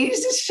at me.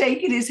 He's just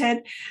shaking his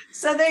head.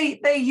 So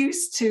they're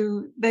used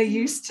to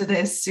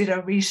this,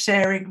 me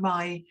sharing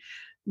my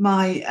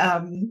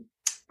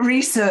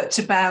research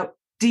about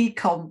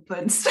decomp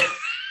and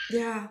stuff.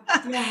 Yeah.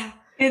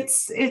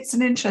 It's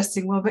an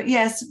interesting one. But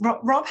yes,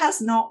 Rob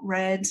has not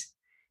read.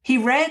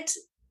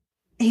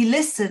 He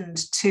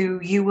listened to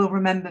You Will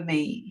Remember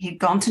Me. He'd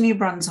gone to New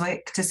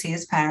Brunswick to see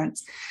his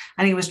parents,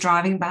 and he was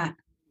driving back,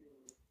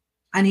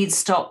 and he'd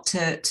stopped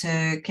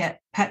to get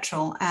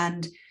petrol,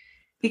 and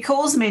he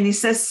calls me and he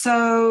says,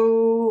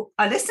 so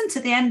I listened to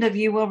the end of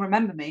You Will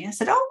Remember Me. I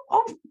said,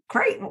 oh,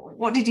 great.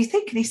 What did you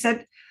think? And he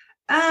said,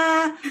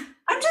 I'm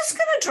just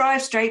going to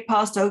drive straight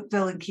past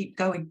Oakville and keep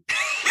going.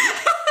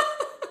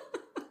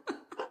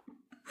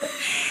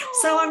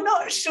 So I'm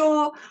not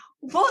sure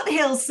what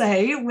he'll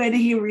say when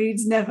he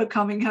reads Never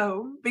Coming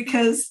Home,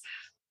 because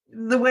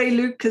the way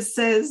Lucas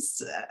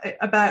says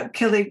about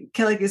killing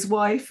his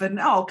wife, and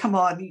oh, come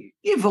on,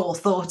 you've all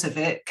thought of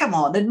it. Come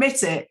on,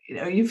 admit it.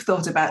 You've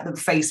thought about them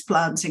face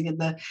planting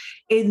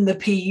in the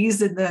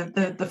peas in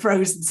the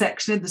frozen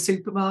section in the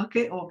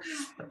supermarket, or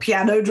a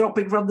piano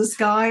dropping from the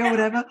sky, or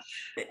whatever.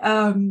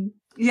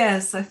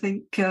 Yes, I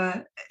think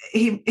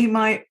he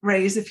might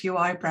raise a few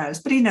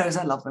eyebrows, but he knows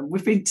I love him.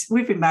 We've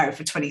been married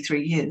for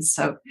 23 years,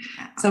 so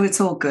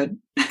it's all good.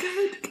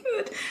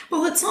 Good.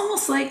 Well, it's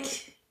almost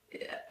like,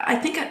 I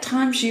think at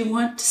times you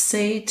want to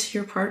say to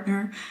your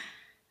partner,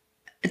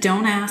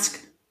 don't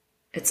ask,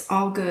 it's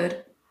all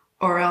good,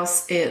 or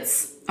else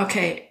it's,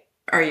 okay,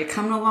 are you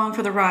coming along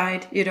for the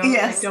ride? You know,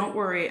 Yes. like, don't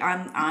worry.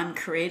 I'm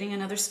creating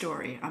another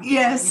story. I'm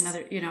Yes. creating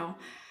another, you know.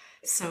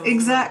 So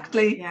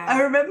Exactly. yeah.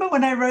 I remember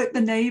when I wrote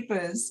The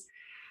Neighbours,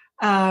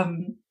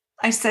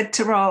 I said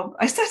to Rob,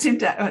 I sat him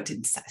down. I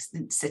didn't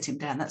sit him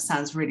down. That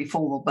sounds really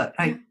formal, but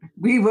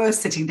we were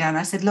sitting down.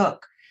 I said,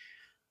 look,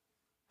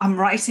 I'm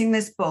writing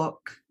this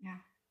book,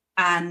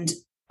 and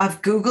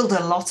I've Googled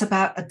a lot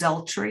about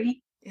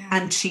adultery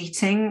and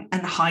cheating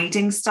and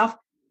hiding stuff.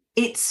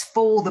 It's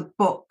for the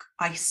book.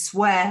 I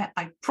swear,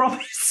 I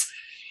promise.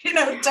 You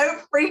know,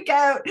 don't freak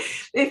out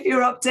if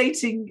you're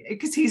updating,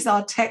 because he's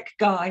our tech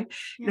guy.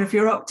 You know, if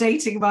you're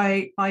updating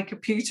my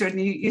computer and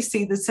you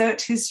see the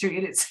search history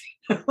and it's,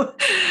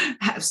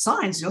 have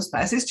signs your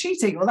spouse is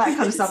cheating or that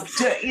kind of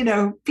stuff. You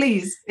know,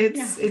 please,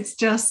 it's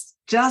just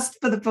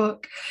for the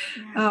book.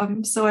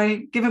 So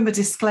I give him a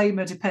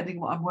disclaimer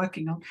depending what I'm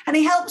working on, and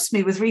he helps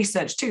me with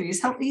research too.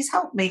 He's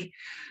helped me.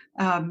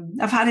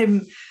 I've had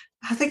him.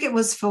 I think it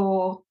was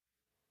for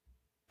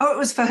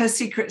Her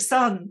Secret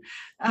Son.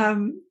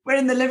 We're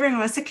in the living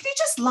room. I said, can you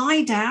just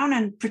lie down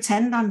and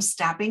pretend I'm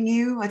stabbing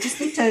you? I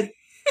just need to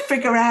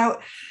figure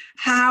out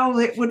how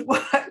it would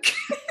work.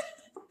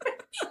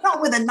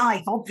 Not with a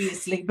knife,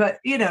 obviously, but,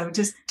 you know,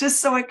 just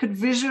so I could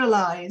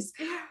visualize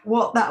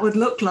what that would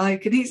look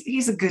like. And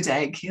he's a good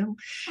egg. You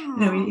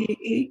know,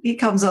 he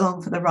comes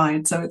along for the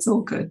ride, so it's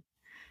all good.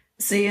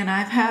 See, and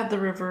I've had the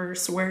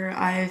reverse where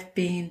I've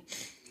been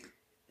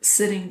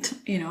sitting,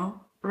 you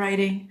know,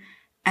 writing,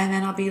 and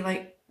then I'll be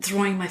like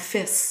throwing my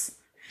fists,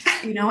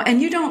 you know,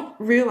 and you don't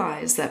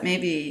realize that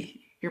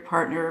maybe your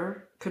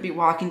partner could be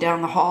walking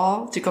down the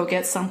hall to go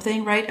get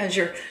something, right? As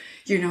you're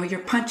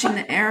punching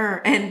the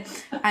air. And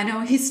I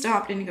know he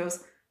stopped and he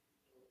goes,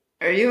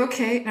 are you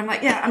okay? And I'm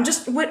like, yeah, I'm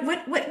just,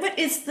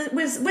 what's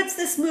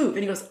this move? And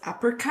he goes,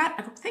 uppercut.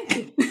 I go, thank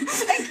you.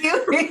 Thank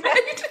you. Right?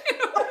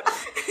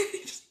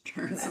 He just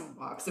turns and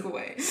walks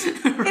away.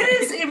 Right?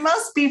 It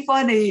must be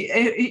funny.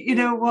 You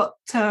know what,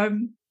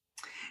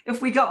 if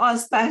we got our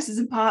spouses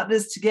and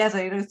partners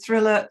together, you know,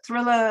 thriller,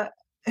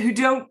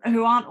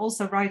 who aren't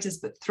also writers,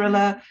 but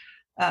thriller,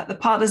 the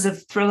partners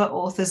of thriller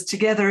authors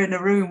together in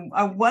a room.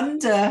 I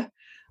wonder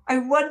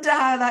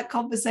how that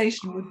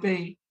conversation would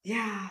be.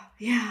 Yeah.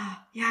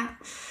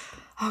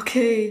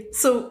 Okay,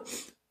 so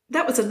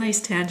that was a nice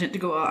tangent to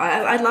go on.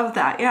 I love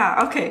that.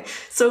 Yeah. Okay,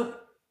 so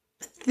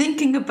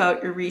thinking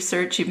about your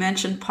research, you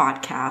mentioned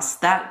podcasts.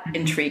 That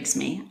intrigues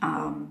me.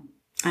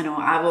 I know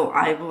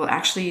I will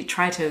actually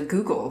try to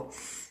Google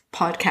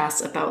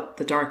podcasts about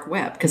the dark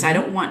web, because I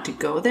don't want to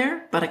go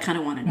there, but I kind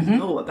of want to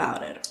know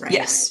about it. Right?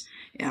 Yes.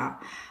 Yeah.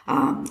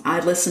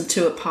 I listened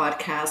to a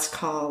podcast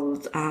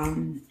called,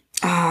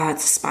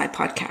 it's a spy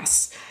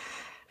podcast,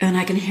 and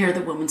I can hear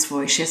the woman's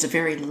voice. She has a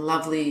very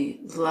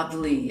lovely,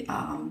 lovely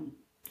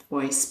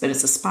voice, but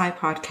it's a spy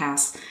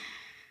podcast,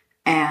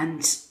 and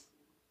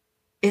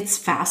it's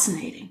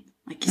fascinating.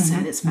 Like you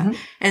said, it's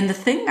and the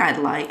thing I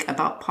like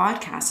about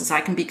podcasts is I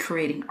can be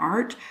creating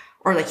art,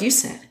 or like you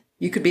said,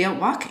 you could be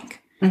out walking,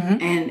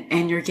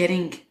 and you're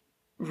getting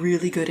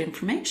really good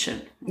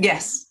information.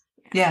 Yes.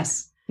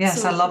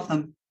 So, I love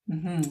them.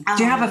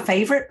 Do you have a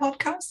favorite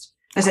podcast?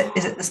 Is it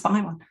the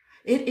spy one?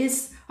 It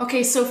is.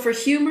 Okay, so for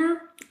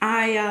humor,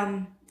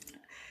 now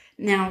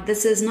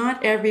this is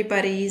not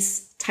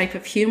everybody's type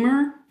of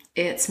humor.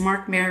 It's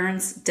Mark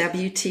Maron's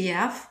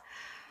WTF.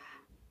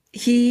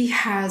 He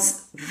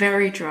has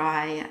very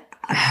dry,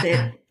 a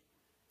bit,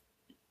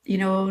 you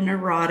know,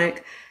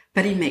 neurotic,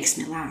 but he makes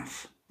me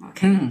laugh.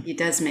 Okay, he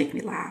does make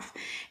me laugh.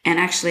 And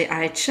actually,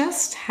 I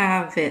just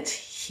have it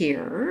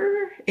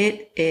here.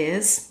 It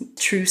is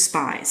True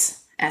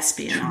Spies,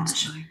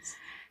 Espionage.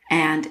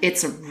 And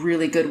it's a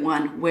really good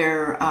one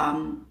where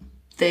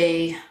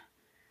they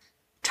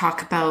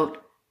talk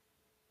about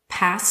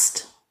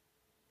past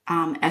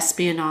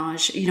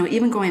espionage, you know,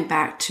 even going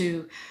back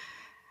to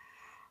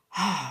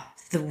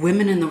the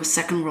women in the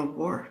Second World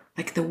War.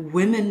 Like, the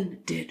women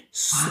did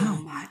so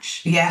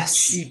much.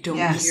 Yes. You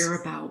don't hear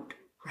about,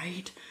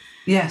 right?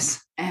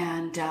 Yes.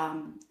 And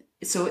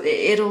so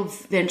it'll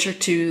venture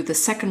to the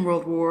Second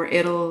World War.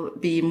 It'll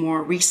be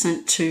more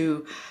recent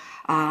to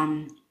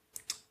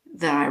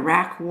the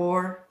Iraq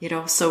War, you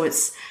know, so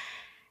it's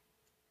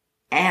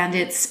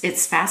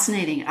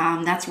fascinating.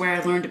 That's where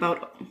I learned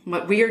about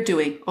what we are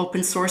doing,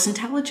 open source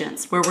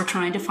intelligence, where we're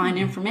trying to find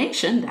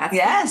information.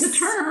 That's the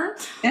term.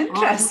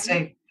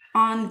 Interesting.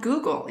 On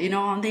Google, you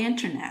know, on the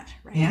internet.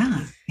 Right?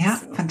 Yeah,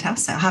 so,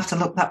 fantastic. I'll have to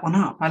look that one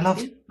up. I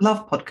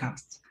love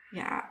podcasts.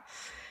 Yeah.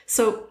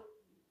 So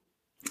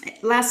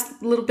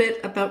last little bit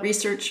about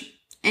research.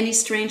 Any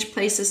strange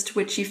places to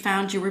which you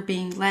found you were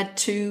being led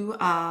to?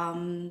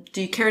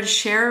 Do you care to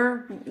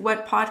share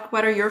what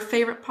are your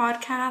favorite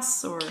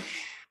podcasts? Or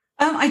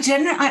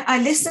I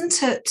listen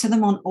to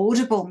them on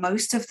Audible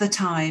most of the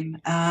time.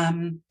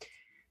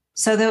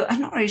 So I'm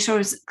not really sure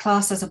it's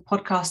classed as a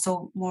podcast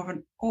or more of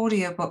an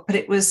audiobook, but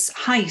it was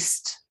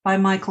Heist by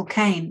Michael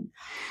Caine,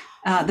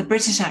 the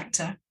British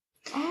actor.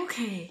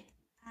 Okay.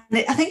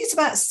 And I think it's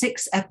about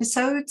 6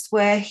 episodes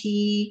where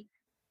he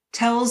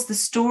tells the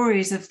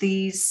stories of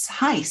these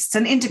heists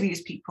and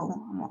interviews people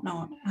and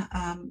whatnot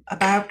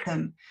about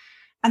them,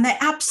 and they're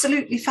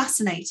absolutely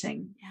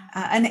fascinating.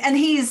 And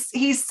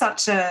he's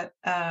such a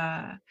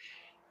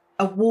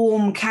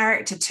warm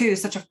character too,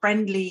 such a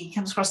friendly, he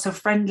comes across so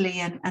friendly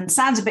and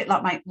sounds a bit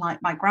like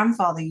my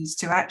grandfather used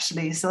to,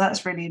 actually. So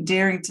that's really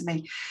endearing to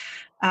me.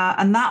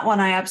 And that one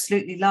I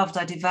absolutely loved.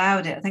 I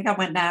devoured it. I think I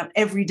went out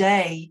every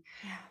day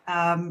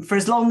for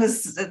as long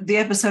as the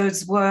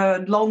episodes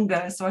were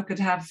longer, so I could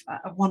have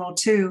one or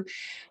two.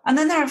 And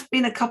then there have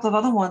been a couple of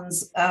other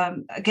ones,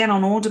 again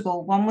on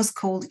Audible. One was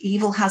called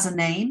Evil Has a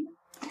Name.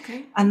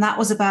 Okay. And that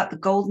was about the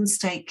Golden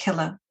State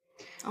Killer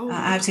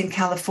out in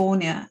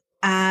California.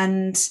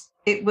 And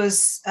it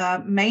was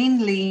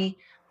mainly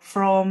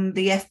from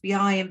the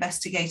FBI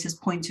investigators'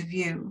 point of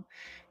view.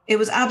 It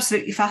was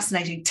absolutely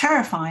fascinating,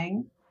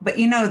 terrifying, but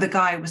the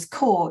guy was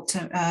caught.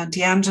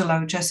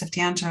 Joseph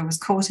D'Angelo was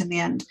caught in the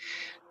end,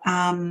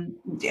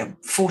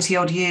 40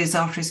 odd years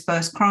after his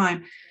first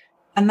crime.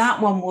 And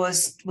that one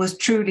was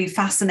truly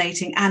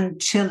fascinating and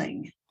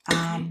chilling.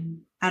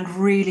 And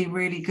really,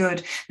 really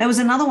good. There was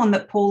another one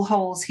that Paul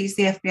Holes, he's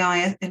the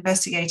FBI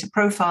investigator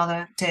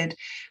profiler, did,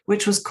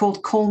 which was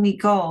called Call Me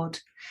God.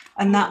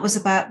 And that was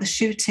about the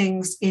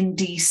shootings in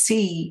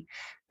DC.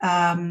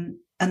 A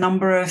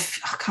number of,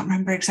 I can't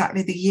remember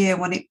exactly the year,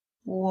 when it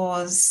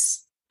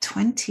was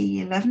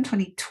 2011,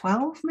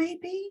 2012,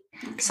 maybe,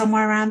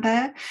 somewhere around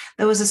there.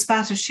 There was a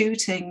spat of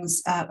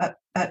shootings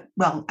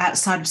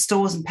outside of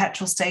stores and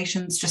petrol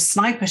stations, just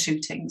sniper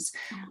shootings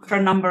for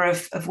a number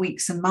of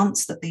weeks and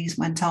months that these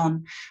went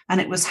on. And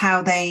it was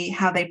how they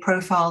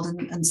profiled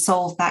and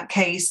solved that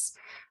case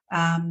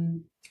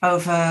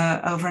over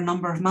a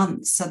number of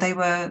months. So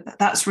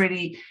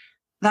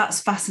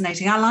that's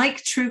fascinating. I like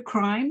true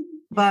crime,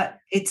 but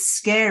it's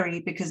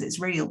scary because it's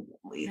real.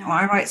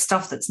 I write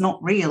stuff that's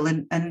not real,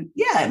 and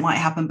it might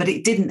happen, but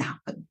it didn't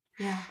happen.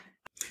 Yeah.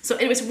 So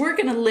anyways, we're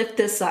going to lift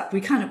this up. We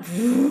kind of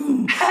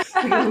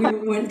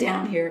we went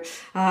down here.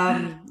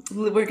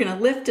 We're going to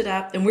lift it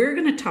up, and we're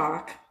going to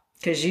talk,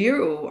 because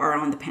you are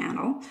on the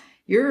panel.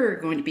 You're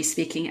going to be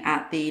speaking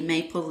at the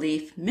Maple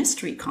Leaf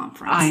Mystery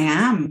Conference. I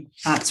am.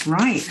 That's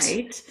right.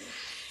 Right.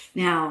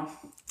 Now,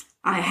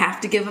 I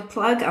have to give a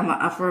plug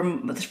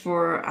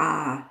for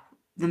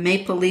the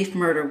Maple Leaf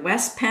Murder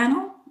West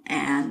panel,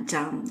 and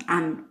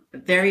I'm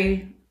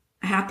very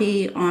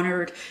happy,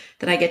 honored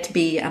that I get to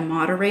be a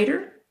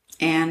moderator.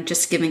 And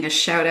just giving a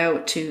shout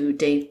out to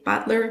Dave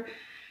Butler,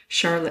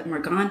 Charlotte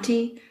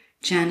Morganti,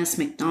 Janice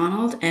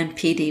McDonald, and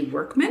PD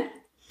Workman.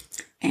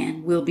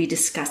 And we'll be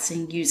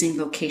discussing using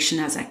location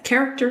as a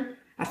character,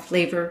 a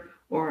flavor,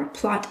 or a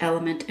plot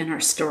element in our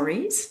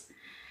stories.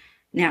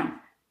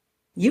 Now,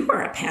 you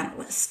are a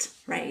panelist,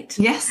 right?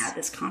 Yes. At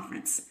this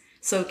conference.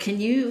 So can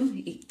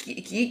you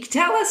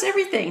tell us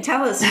everything?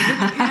 Tell us which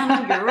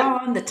panel you're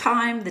on, the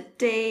time, the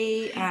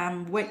day,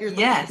 what you're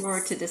looking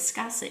forward to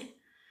discussing.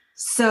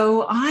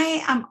 So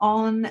I am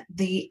on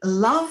the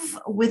Love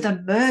with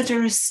a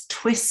Murderous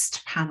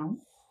Twist panel.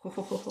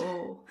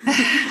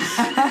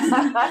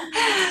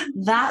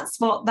 That's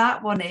what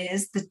that one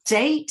is. The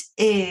date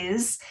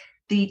is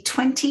the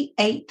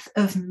 28th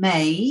of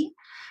May,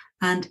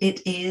 and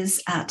it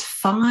is at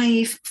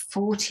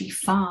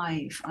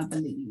 5:45, I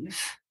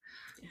believe.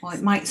 Well,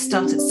 it might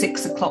start at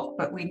 6 o'clock,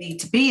 but we need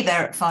to be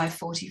there at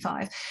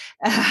 5:45.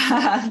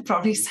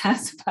 Probably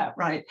sounds about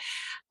right.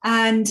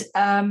 And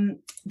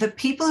the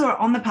people who are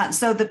on the panel,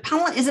 so the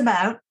panel is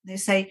about, they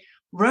say,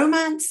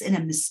 romance in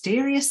a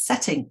mysterious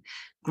setting,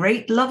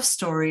 great love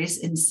stories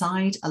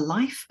inside a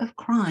life of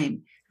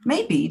crime,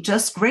 maybe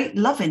just great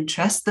love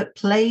interest that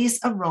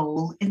plays a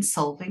role in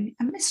solving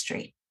a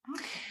mystery.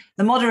 Okay.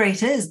 The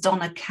moderator is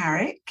Donna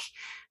Carrick.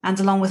 And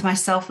along with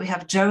myself, we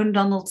have Joan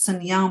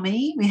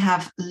Donaldson-Yami, we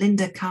have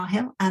Linda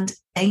Cahill, and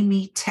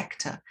Amy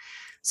Tector.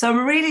 So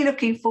I'm really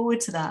looking forward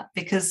to that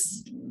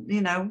because,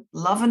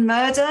 love and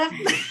murder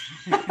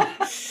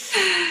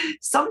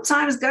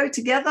sometimes go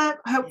together,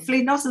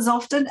 hopefully not as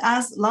often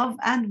as love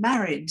and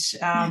marriage.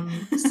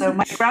 So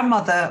my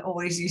grandmother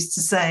always used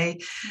to say,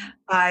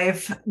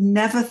 I've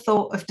never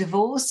thought of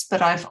divorce,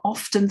 but I've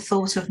often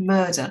thought of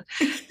murder.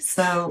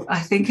 So I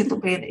think it'll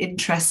be an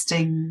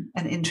interesting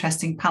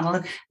panel.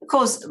 And of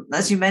course,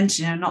 as you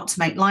mentioned, not to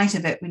make light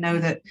of it, we know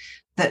that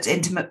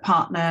intimate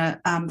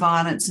partner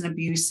violence and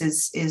abuse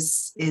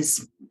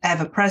is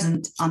ever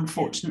present,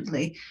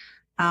 unfortunately.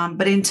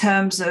 But in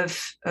terms of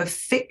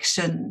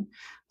fiction,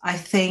 I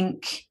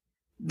think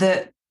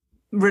that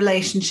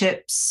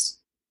relationships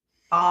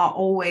are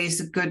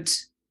always a good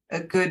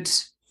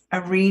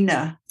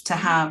arena to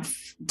have.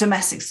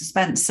 Domestic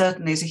suspense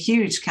certainly is a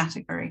huge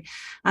category,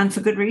 and for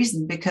good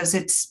reason, because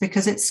it's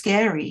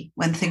scary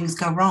when things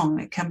go wrong.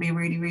 It can be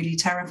really, really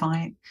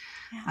terrifying.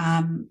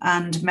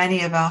 And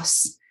many of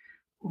us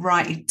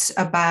write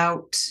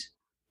about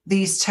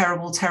these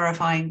terrible,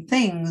 terrifying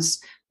things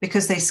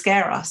because they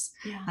scare us.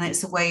 Yeah. And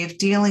it's a way of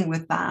dealing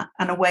with that,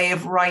 and a way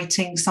of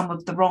righting some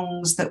of the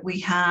wrongs that we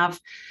have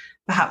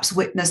perhaps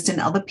witnessed in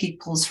other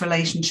people's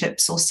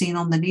relationships or seen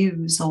on the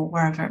news or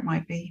wherever it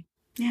might be.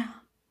 Yeah.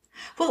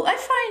 Well, I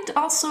find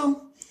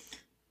also,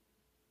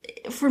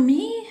 for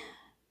me,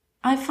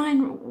 I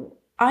find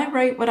I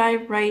write what I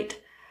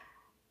write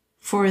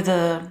for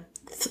the,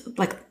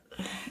 like,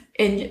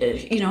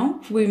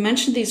 and we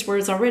mentioned these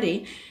words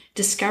already: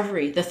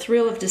 discovery, the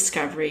thrill of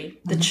discovery,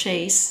 the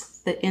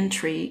chase, the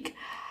intrigue,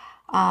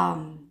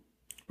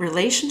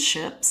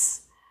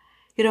 relationships,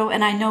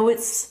 and I know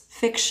it's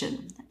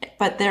fiction,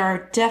 but there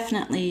are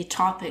definitely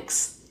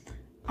topics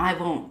I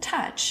won't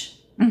touch.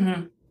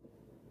 Mm-hmm.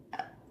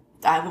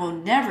 I will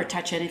never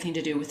touch anything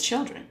to do with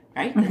children,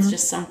 right? Mm-hmm. That's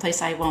just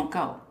someplace I won't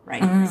go,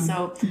 right? Mm-hmm.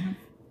 So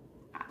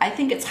I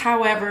think it's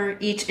however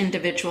each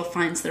individual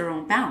finds their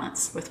own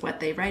balance with what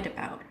they write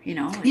about,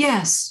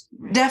 Yes,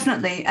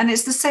 definitely. And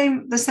it's the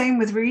same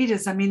with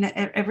readers. I mean,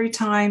 every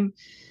time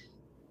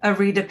a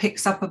reader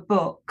picks up a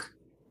book,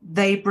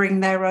 they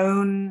bring their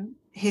own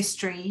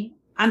history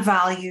and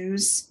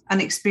values and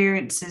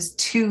experiences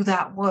to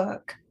that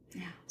work.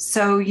 Yeah.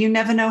 So you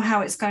never know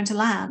how it's going to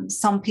land.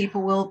 Some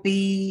people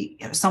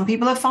some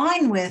people are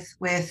fine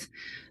with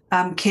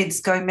kids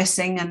going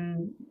missing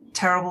and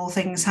terrible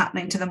things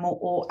happening to them,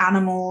 or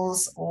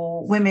animals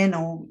or women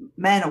or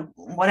men or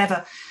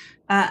whatever.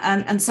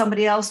 And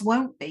somebody else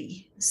won't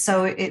be.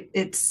 So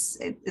it's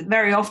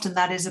very often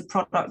that is a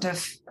product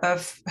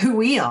of who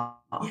we are.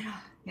 Yeah.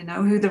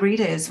 Who the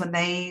reader is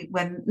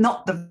when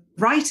not the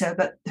writer,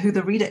 but who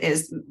the reader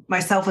is.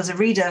 Myself as a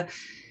reader,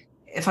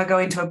 if I go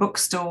into a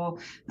bookstore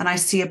and I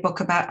see a book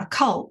about a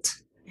cult,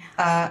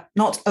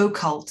 not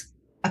occult,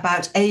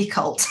 about a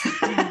cult,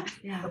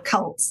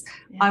 cults,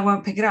 I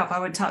won't pick it up. I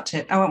won't touch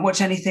it. I won't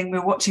watch anything. We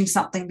were watching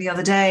something the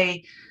other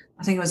day.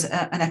 I think it was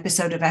an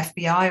episode of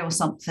FBI or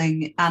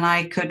something, and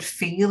I could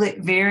feel it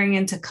veering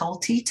into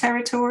culty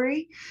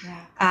territory.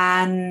 Yeah.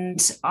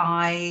 And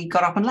I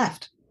got up and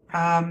left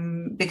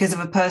because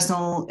of a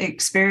personal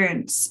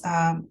experience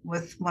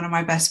with one of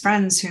my best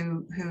friends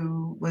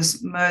who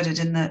was murdered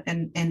in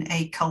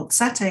a cult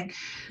setting.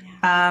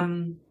 Yeah.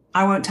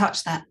 I won't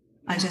touch that.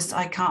 I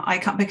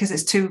can't because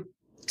it's too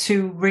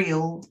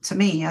real to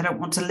me. I don't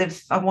want to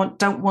live.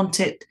 Don't want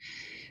it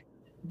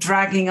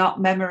dragging up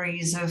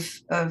memories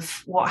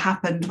of what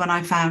happened when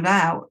I found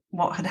out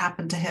what had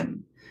happened to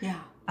him. Yeah.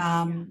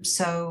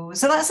 So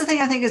that's the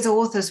thing. I think as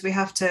authors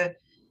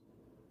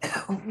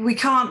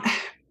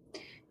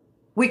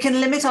we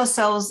can limit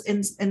ourselves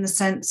in the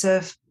sense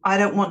of, I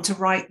don't want to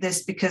write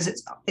this because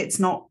it's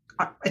not,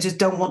 I just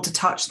don't want to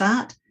touch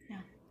that. Yeah.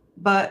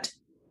 But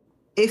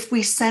if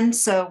we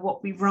censor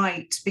what we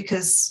write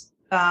because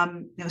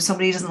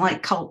somebody doesn't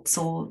like cults,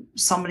 or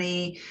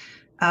somebody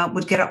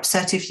would get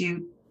upset if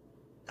you,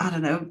 I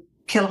don't know,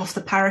 kill off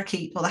the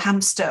parakeet or the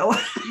hamster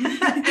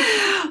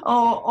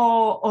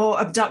or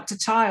abduct a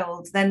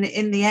child, then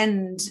in the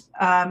end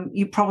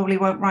you probably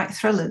won't write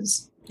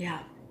thrillers.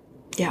 Yeah.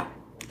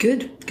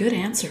 Good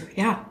answer.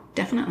 Yeah,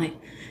 definitely.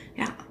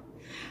 Yeah.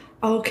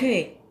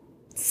 Okay,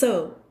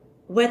 so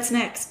what's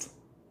next?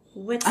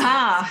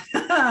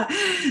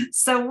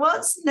 So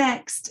what's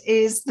next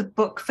is the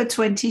book for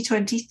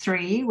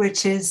 2023,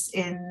 which is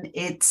in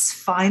its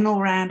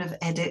final round of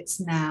edits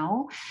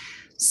now.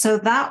 So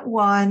that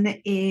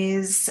one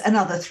is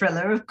another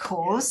thriller, of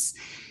course.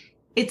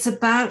 It's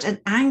about an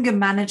anger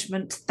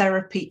management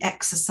therapy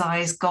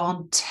exercise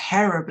gone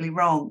terribly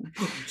wrong.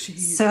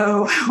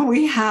 So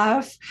we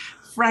have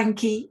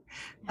Frankie,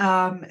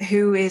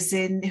 who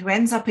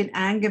ends up in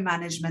anger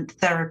management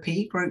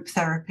therapy, group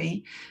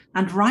therapy,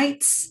 and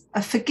writes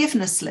a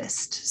forgiveness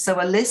list.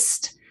 So a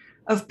list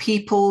of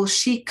people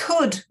she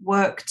could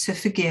work to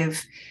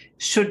forgive,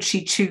 should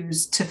she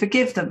choose to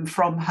forgive them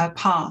from her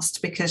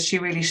past, because she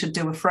really should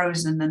do a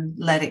Frozen and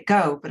let it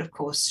go. But of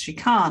course she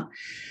can't.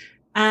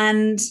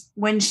 And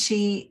when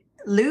she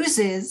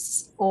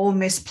loses or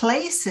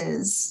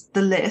misplaces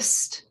the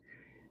list,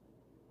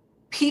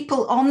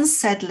 people on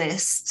said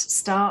list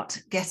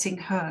start getting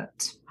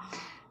hurt.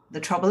 The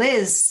trouble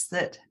is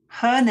that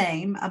her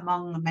name,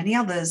 among many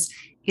others,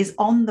 is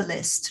on the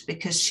list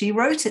because she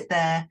wrote it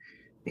there,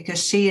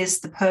 because she is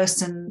the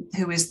person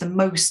who is the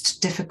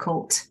most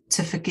difficult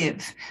to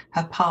forgive.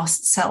 Her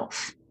past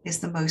self is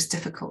the most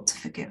difficult to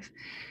forgive.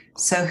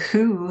 So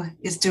who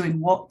is doing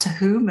what to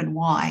whom and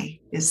why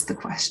is the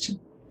question.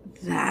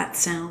 That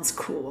sounds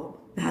cool.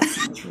 That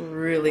sounds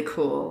really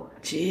cool.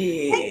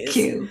 Jeez. Thank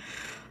you.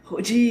 Oh,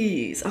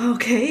 geez.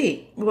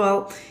 Okay.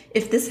 Well,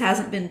 if this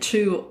hasn't been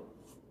too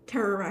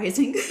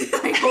terrorizing,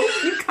 I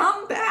hope you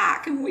come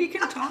back and we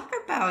can talk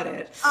about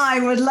it.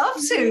 I would love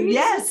to.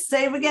 Yes.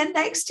 Same again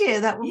next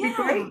year. That would be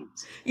great.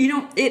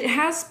 It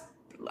has,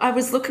 I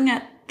was looking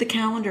at the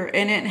calendar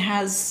and it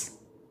has,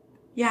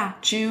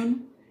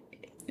 June.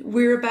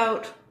 We're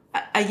about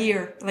a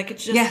year. Like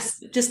it's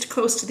just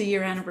close to the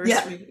year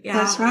anniversary. Yeah,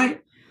 that's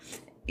right.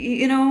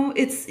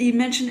 You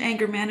mentioned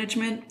anger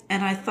management,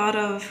 and I thought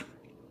of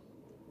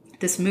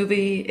this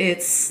movie.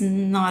 It's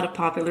not a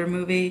popular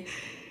movie,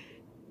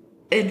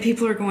 and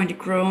people are going to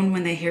groan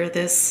when they hear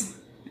this.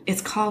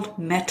 It's called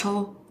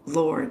Metal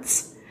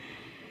Lords,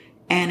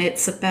 and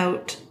it's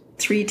about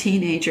 3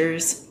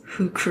 teenagers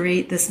who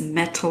create this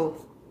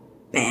metal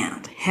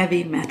band,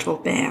 heavy metal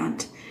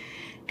band.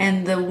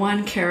 And the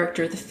one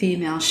character, the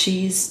female,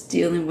 she's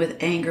dealing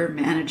with anger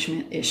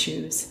management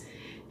issues.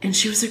 And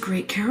she was a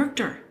great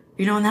character,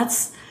 you know, and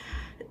that's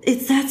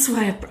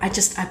why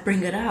I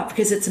bring it up,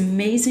 because it's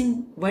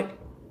amazing what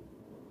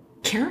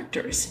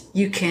characters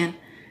you can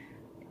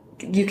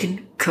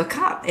cook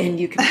up and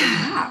you can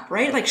bring up,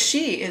 right? Like,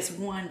 she is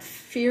one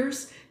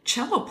fierce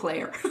cello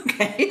player.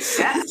 Okay.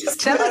 Yes,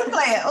 cello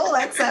player. Oh,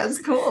 that sounds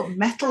cool.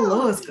 Metal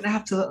Laws. Gonna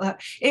have to look that.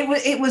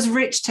 It was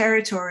rich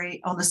territory,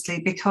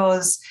 honestly,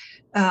 because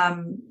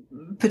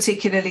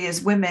particularly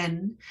as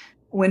women,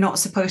 we're not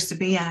supposed to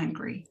be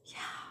angry. Yeah.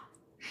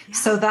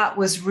 So that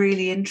was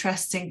really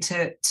interesting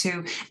to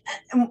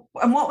and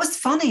what was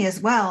funny as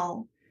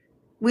well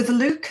with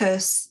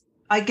Lucas,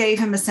 I gave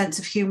him a sense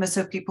of humor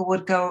so people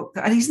would go,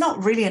 and he's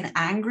not really an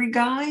angry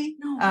guy.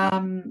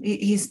 No.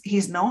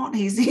 He's not.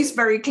 He's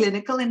very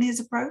clinical in his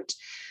approach.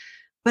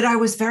 But I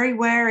was very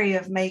wary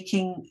of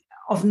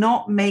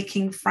not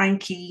making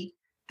Frankie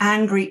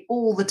angry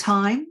all the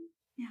time,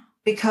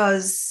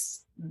 because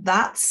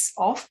that's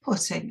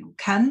off-putting,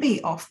 can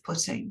be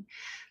off-putting.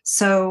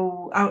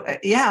 So I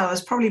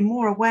was probably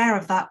more aware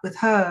of that with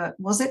her.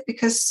 Was it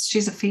because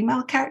she's a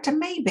female character?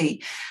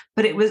 Maybe,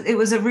 but it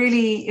was a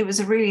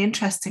really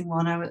interesting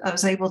one. I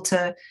was able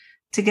to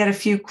get a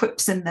few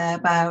quips in there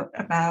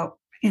about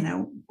you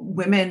know,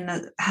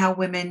 women, how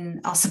women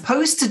are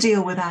supposed to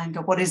deal with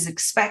anger, what is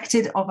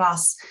expected of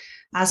us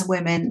as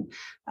women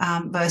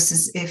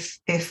versus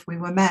if we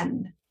were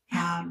men.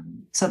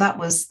 So that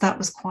was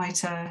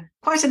quite an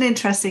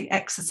interesting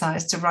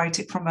exercise to write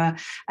it from a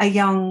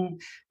young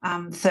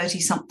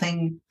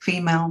 30-something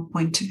female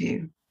point of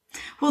view.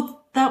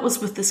 Well, that was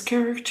with this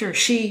character.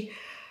 She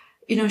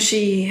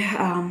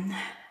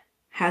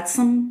had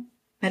some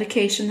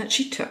medication that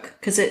she took,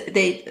 because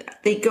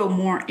they go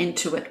more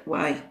into it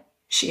why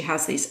she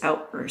has these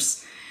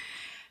outbursts.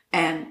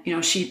 And you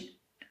know, she'd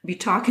be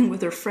talking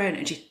with her friend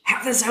and she'd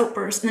have this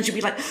outburst, and then she'd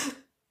be like,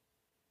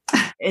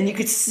 and you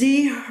could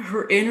see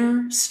her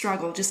inner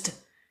struggle just to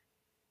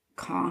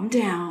calm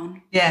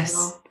down. Yes. You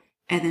know?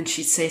 And then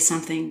she'd say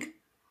something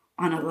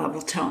on a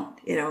level tone,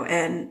 you know,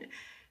 and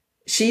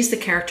she's the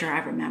character I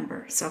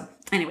remember. So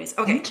anyways,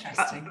 okay.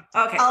 Interesting.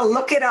 Okay. I'll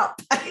look it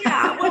up.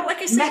 Yeah. Well, like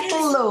I said,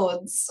 Metal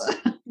Lords.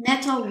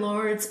 Metal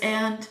Lords.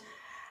 And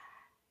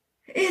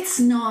it's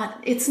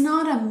not I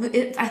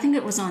think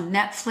it was on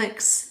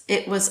Netflix.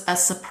 It was a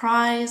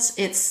surprise.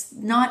 It's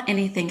not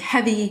anything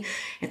heavy.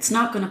 It's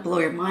not going to blow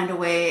your mind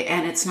away,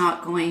 and it's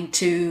not going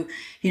to,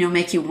 you know,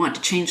 make you want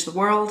to change the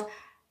world,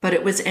 but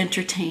it was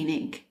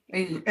entertaining.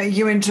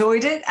 You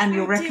enjoyed it, and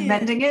you're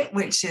recommending it,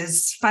 which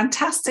is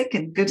fantastic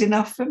and good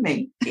enough for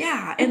me.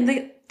 Yeah. And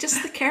the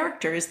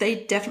characters,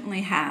 they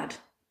definitely had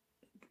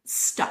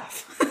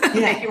stuff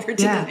they were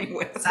dealing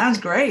with. Sounds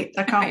great.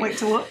 I can't wait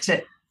to watch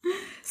it.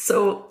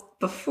 So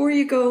before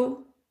you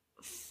go,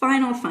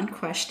 final fun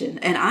question.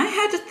 And I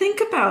had to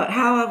think about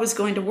how I was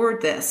going to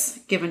word this,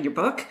 given your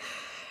book.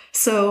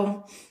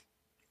 So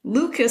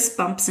Lucas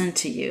bumps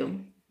into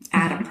you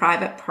at a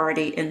private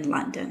party in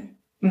London.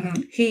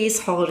 Mm-hmm.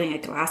 He's holding a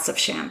glass of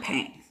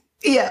champagne.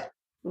 Yeah.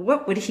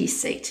 What would he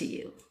say to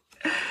you?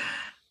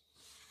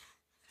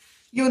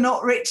 You're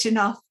not rich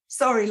enough.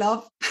 Sorry,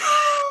 love.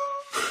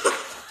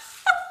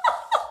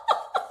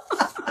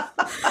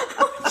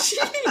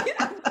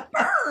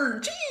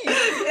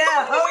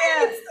 Yeah. Oh,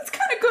 yeah. That's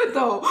kind of good,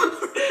 though.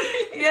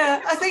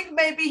 Yeah, I think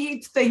maybe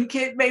he'd think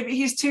it. Maybe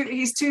he's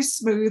too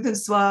smooth and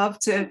suave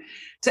to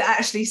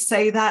actually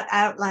say that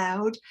out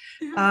loud.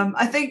 Yeah.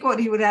 I think what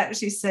he would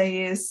actually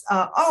say is,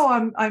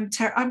 I'm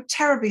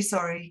terribly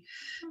sorry.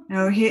 You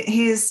know,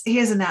 here's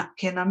a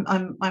napkin.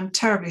 I'm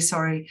terribly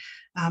sorry.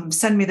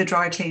 Send me the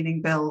dry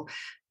cleaning bill.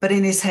 But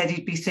in his head,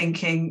 he'd be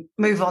thinking,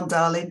 "Move on,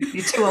 darling.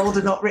 You're too old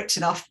and not rich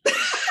enough."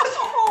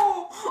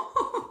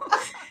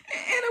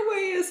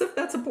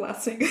 That's a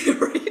blessing,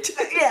 right?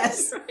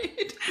 Yes,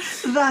 right.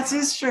 That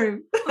is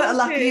true. Okay. A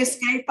lucky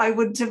escape I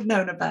wouldn't have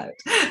known about.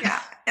 Yeah.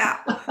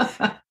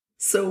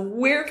 So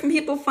where can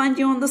people find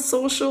you on the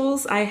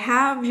socials? I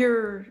have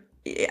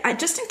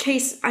just in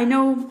case,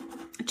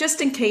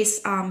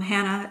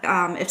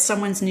 Hannah, if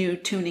someone's new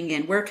tuning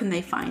in, where can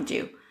they find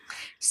you?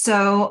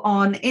 So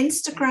on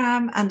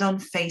Instagram and on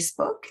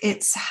Facebook,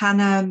 it's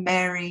Hannah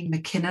Mary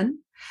McKinnon.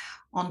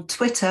 On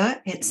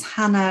Twitter, it's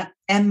Hannah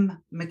M.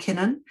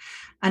 McKinnon.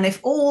 And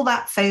if all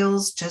that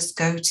fails, just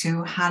go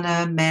to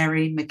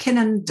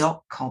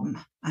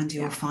hannahmarymckinnon.com and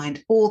you'll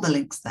find all the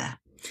links there.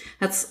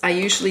 I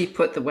usually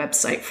put the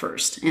website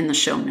first in the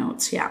show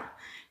notes, yeah.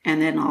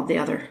 And then all the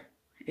other,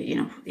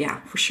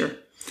 for sure.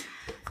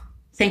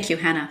 Thank you,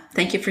 Hannah.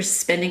 Thank you for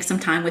spending some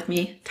time with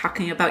me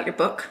talking about your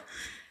book.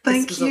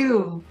 Thank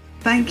you.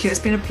 Thank you. It's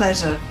been a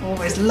pleasure.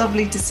 Always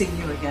lovely to see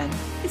you again.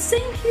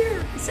 Same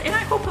here. And I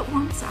hope it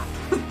warms up.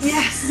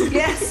 Yes,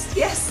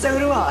 so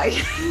do I.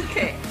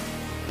 Okay.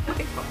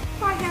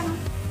 Bye, Hannah.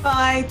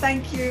 Bye.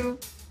 Thank you.